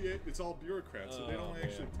the FDA, it's all bureaucrats, so they don't Oh,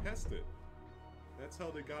 actually man. test it. That's how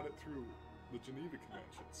they got it through the Geneva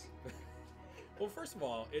Conventions. well, first of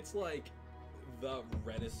all, it's like the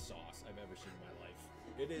reddest sauce I've ever seen in my life.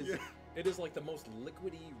 It is. Yeah. It is like the most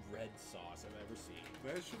liquidy red sauce I've ever seen.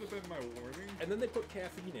 That should have been my warning. And then they put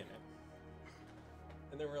caffeine in it,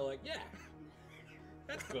 and they were like, "Yeah,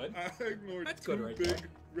 that's good." I ignored That's two good right big there.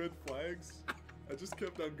 red flags. I just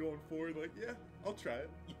kept on going forward, like, yeah, I'll try it.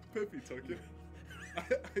 Pippy took it. I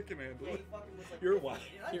can handle it. You're a wild.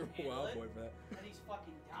 You're a wild boy for that. And he's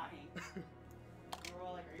fucking dying. And we're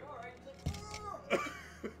all like, are you alright? He's like,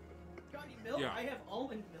 got any milk? Yeah. I have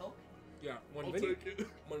almond milk. Yeah, when I'll Vinny take it.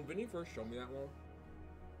 when Vinny first showed me that one,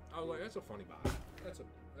 I was like, "That's a funny bottle. That's a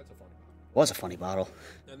funny bottle." Was a funny bottle.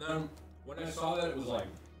 And then when I saw that it was like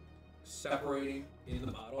separating in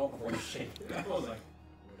the bottle before you shake it, I was like,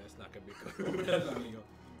 "Oh, that's not gonna be good." That's not gonna be good.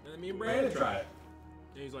 And then me and Brandon tried it,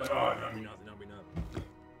 and he's like, "Oh, that'll be nothing. That'll be nothing."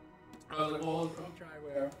 I was like, "Well, let me try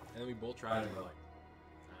where?" And then we both tried it, and we're like,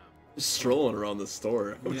 Just strolling around the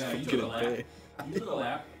store. I was "Yeah, you thinking took a of lap. day. You took a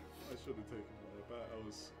lap." I should have taken a lap.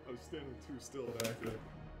 I was standing too still back there.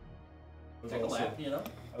 Take a lap, you know.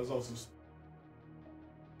 I was also.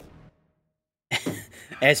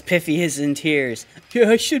 As Piffy is in tears. Yeah,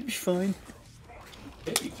 I should be fine.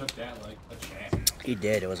 He took that like a champ. He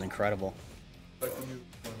did. It was incredible. Champ.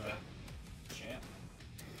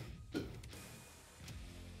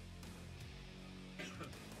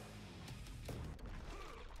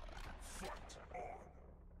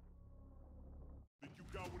 Think you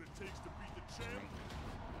got what it takes to beat the champ?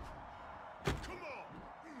 Come on!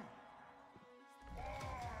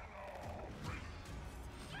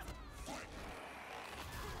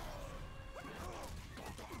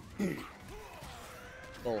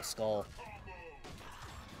 Full skull.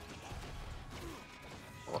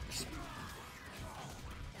 Oops.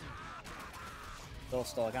 Full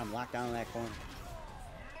skull. I got him locked down in that corner.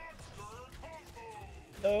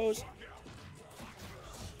 Those.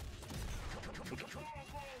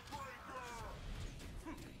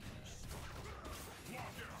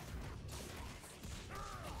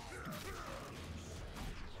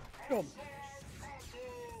 Boom.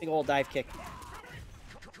 Big old dive kick.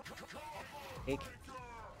 Take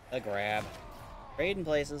a grab. Trading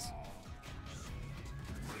places.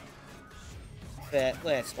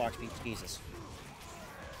 Let's squawk pieces.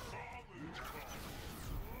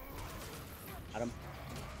 Got him.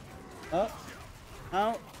 Oh.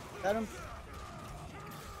 Oh. Got him.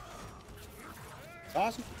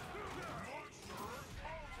 Awesome.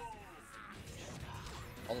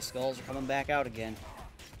 All the skulls are coming back out again.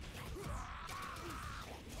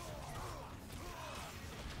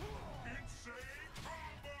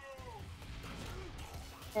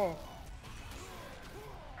 Oh.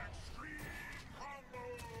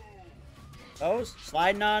 Those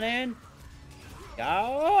sliding on in.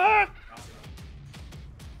 Go.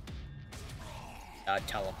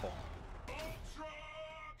 Teleport.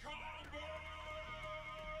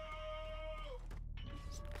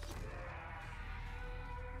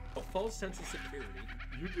 A false sense of security.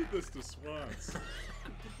 You did this to Swans.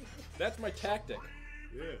 That's my tactic.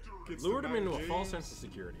 Yeah. Gets Lured the him into a 9 false games, sense of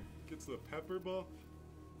security. Gets the pepper buff.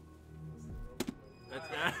 That's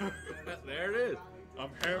that. There it is.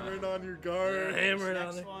 I'm hammering on your guard. Hammering on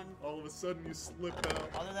Next it. one. All of a sudden you slip out.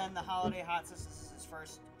 Other than the holiday hot set, this is his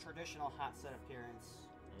first traditional hot set appearance.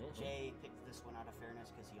 Jay picked this one out of fairness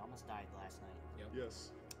because he almost died last night. Yes.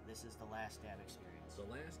 This is the last dab experience.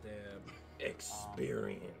 The last dab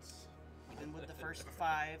experience. Even with the first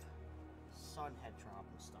 5, Sun had trouble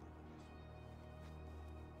stomach.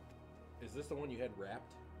 Is this the one you had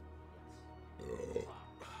wrapped? Yes.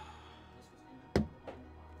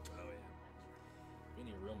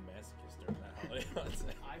 real masochist during that holiday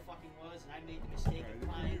onset. I fucking was, and I made the mistake of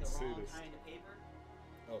applying the wrong Sadist. kind of paper.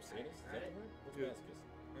 Oh, sadist? Is that the word? What's Yeah. masochist?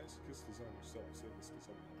 Masochist is on yourself. Sadist is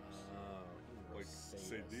on others. Oh, Like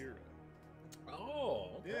JayDiorno.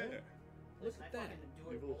 Oh, okay. Yeah. Look Listen, at I that. fucking do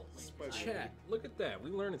it Evil both ways. spider. Chat, look at that. We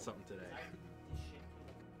learning something today.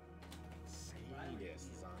 This shit.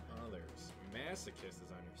 Sadist is on others. Masochist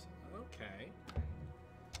is on yourself. Okay.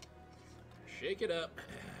 Shake it up.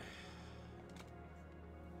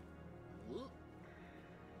 Whoop.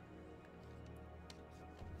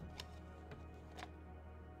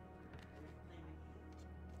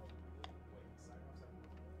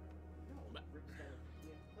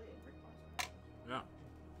 Yeah,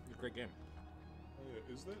 it's a great game. Oh,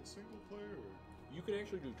 yeah. Is that single player or? You can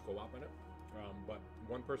actually do co-op in it, but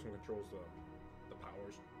one person controls the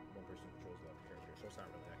powers, one person controls the character, so it's not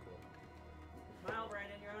really that cool. Smile,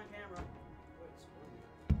 Brandon, you're on camera.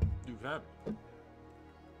 You can.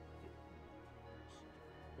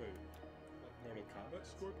 Wait. Mortal Kombat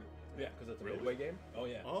Scorpion? Yeah, because it's a Really? midway game. Oh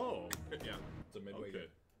yeah. Oh. Yeah, it's a midway Okay. game.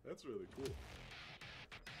 That's really cool.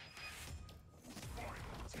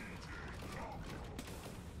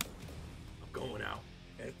 I'm going out.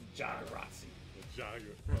 It's the Jagarazzi. The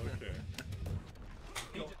Jagger. Okay.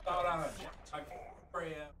 He just thought on it. Think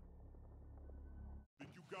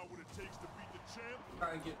you got what it takes to beat the champ?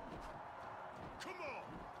 Trying to get. Come on!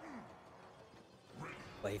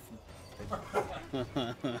 Wait.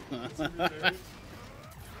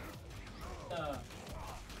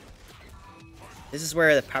 This is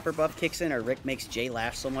where the pepper buff kicks in, or Rick makes Jay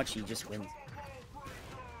laugh so much he just wins.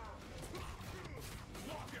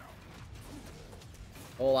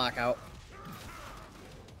 Oh, lockout.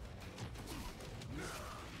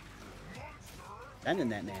 Sending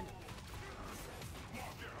that man.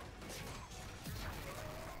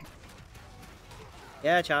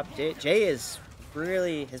 Yeah, Chop. Jay is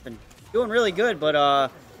has been doing really good,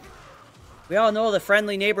 but we all know the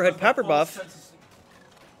friendly neighborhood pepper buff.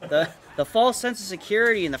 The false sense of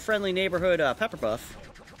security in the friendly neighborhood pepper buff.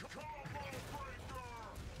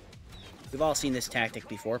 We've all seen this tactic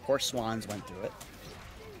before. Poor Swans went through it.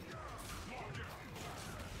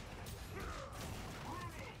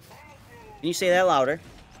 Can you say that louder?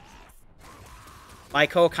 My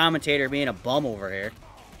co-commentator being a bum over here.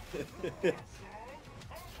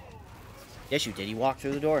 Yes, you did. He walked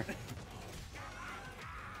through the door.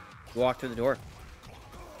 You walked through the door.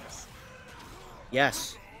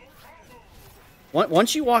 Yes.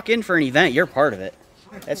 Once you walk in for an event, you're part of it.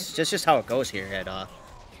 That's just how it goes here at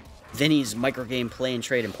Vinny's Microgame Play and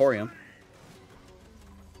Trade Emporium.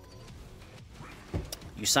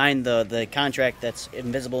 You sign the contract that's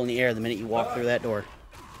invisible in the air the minute you walk through that door.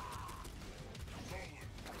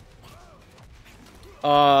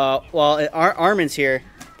 Well, Armin's here,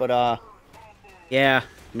 but yeah,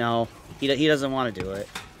 no, he doesn't want to do it.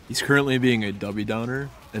 He's currently being a Debbie Downer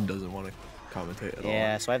and doesn't want to commentate at all.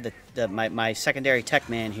 Yeah, so I have my secondary tech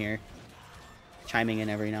man here, chiming in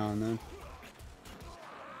every now and then.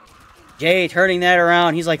 Jay turning that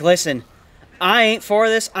around. He's like, listen, I ain't for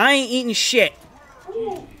this. I ain't eating shit.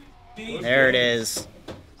 There it is.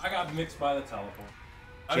 I got mixed by the teleport.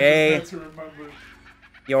 Jay, I just had to remember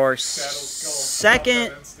your Shadow Skull. second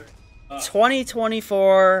That instinct.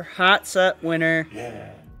 2024 hot set winner.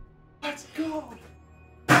 Let's go!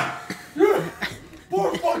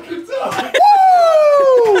 4 fucking times!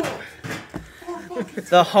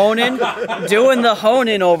 The Honin, doing the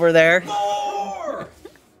Honin over there.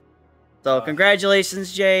 So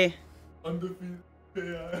congratulations, Jay. Undefeated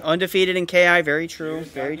KI. Undefeated in KI, very true,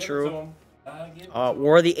 very true.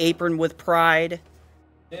 Wore the apron with pride.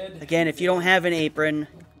 Again, if you don't have an apron,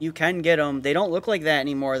 you can get them. They don't look like that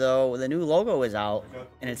anymore, though. The new logo is out,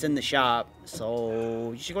 and it's in the shop,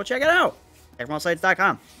 so you should go check it out.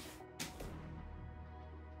 TechMallSites.com.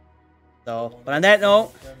 So, but on that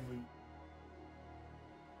note,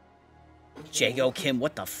 Jago Kim,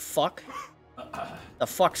 what the fuck? The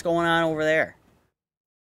fuck's going on over there?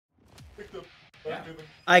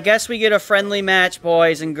 I guess we get a friendly match,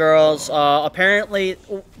 boys and girls. Apparently,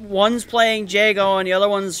 one's playing Jago and the other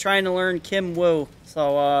one's trying to learn Kim Woo.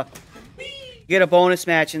 So, get a bonus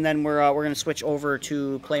match, and then we're gonna switch over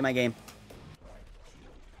to play my game.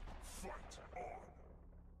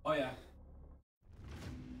 Oh yeah.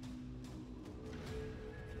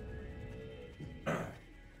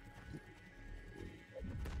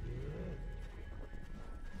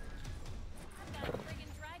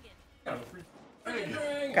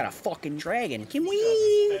 Got a fucking dragon. Kim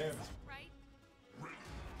Wee!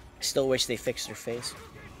 Still wish they fixed her face.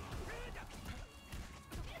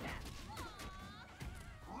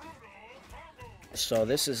 So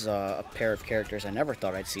this is a pair of characters I never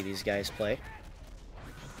thought I'd see these guys play.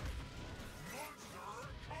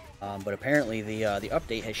 But apparently the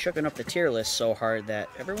update has shooken up the tier list so hard that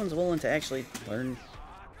everyone's willing to actually learn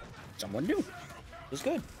someone new. It was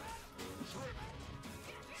good.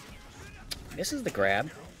 This is the grab.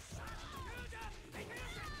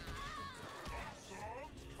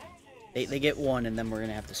 They get one, and then we're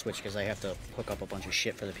gonna have to switch because I have to hook up a bunch of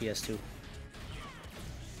shit for the PS2.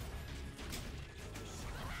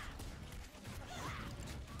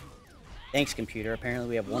 Thanks, computer. Apparently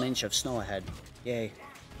we have 1 inch of snow ahead. Yay.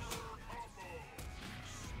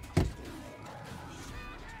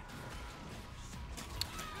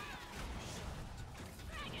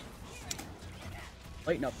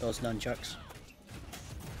 Lighten up those nunchucks.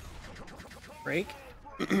 Break.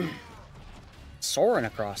 Soaring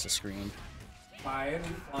across the screen. Flying.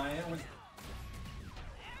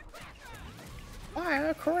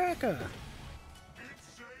 Firecracker.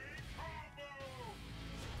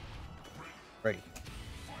 Ready.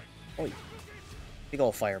 Oi. Big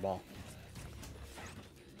old fireball.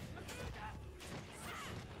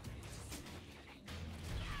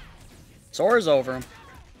 Soars over him.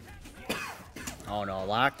 Oh no,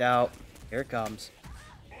 locked out. Here it comes.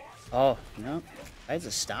 Oh, no. I had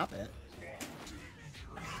to stop it.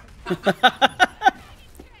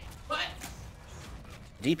 What?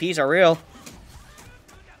 DPs are real.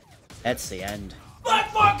 That's the end.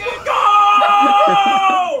 Let's fucking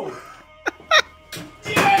go!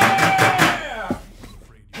 Yeah!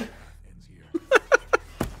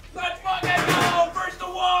 Let's fucking go! First to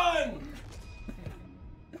one!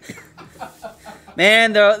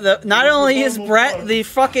 Man, not only is Brett the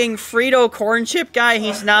fucking Frito corn chip guy,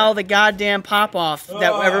 he's now the goddamn pop-off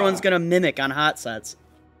that everyone's gonna mimic on hot sets.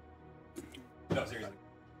 No, seriously.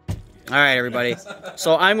 Alright, everybody.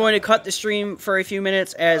 So I'm going to cut the stream for a few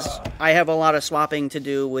minutes as I have a lot of swapping to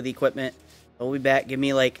do with equipment. We'll be back. Give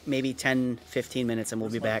me like maybe 10, 15 minutes and we'll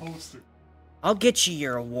be back. I'll get you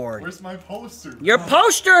your award. Where's my poster? Your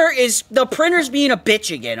poster is... The printer's being a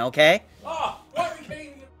bitch again, okay? Oh, what are you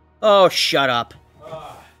kidding me? Oh, shut up.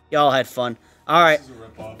 Y'all had fun. Alright. This is a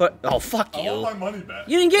rip-off. But... Oh, fuck I you. want my money back.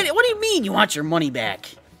 You didn't get it? What do you mean you want your money back?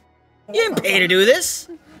 You didn't pay to do this.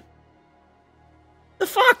 The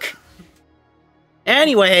fuck?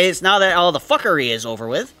 Anyways, now that all the fuckery is over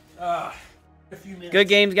with. A few minutes. Good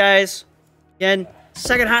games, guys. Again,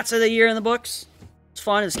 second hot set of the year in the books. It's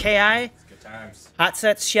fun. It's KI. Good times. Hot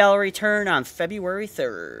sets shall return on February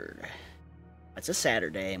 3rd. That's a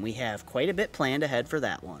Saturday, and we have quite a bit planned ahead for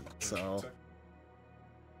that one. So,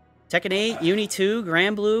 Tekken 8, Uni 2,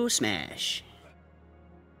 Grand Blue, Smash.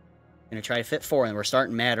 Gonna try to fit 4, and we're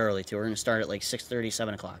starting mad early too. We're gonna start at like 6:30,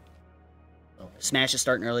 7 o'clock. So, Smash is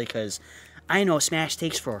starting early because I know Smash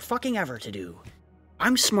takes for fucking ever to do.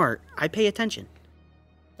 I'm smart. I pay attention.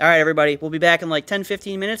 All right, everybody. We'll be back in like 10,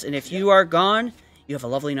 15 minutes, and if you are gone, you have a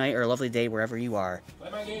lovely night or a lovely day wherever you are.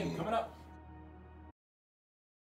 Play my game. Coming up.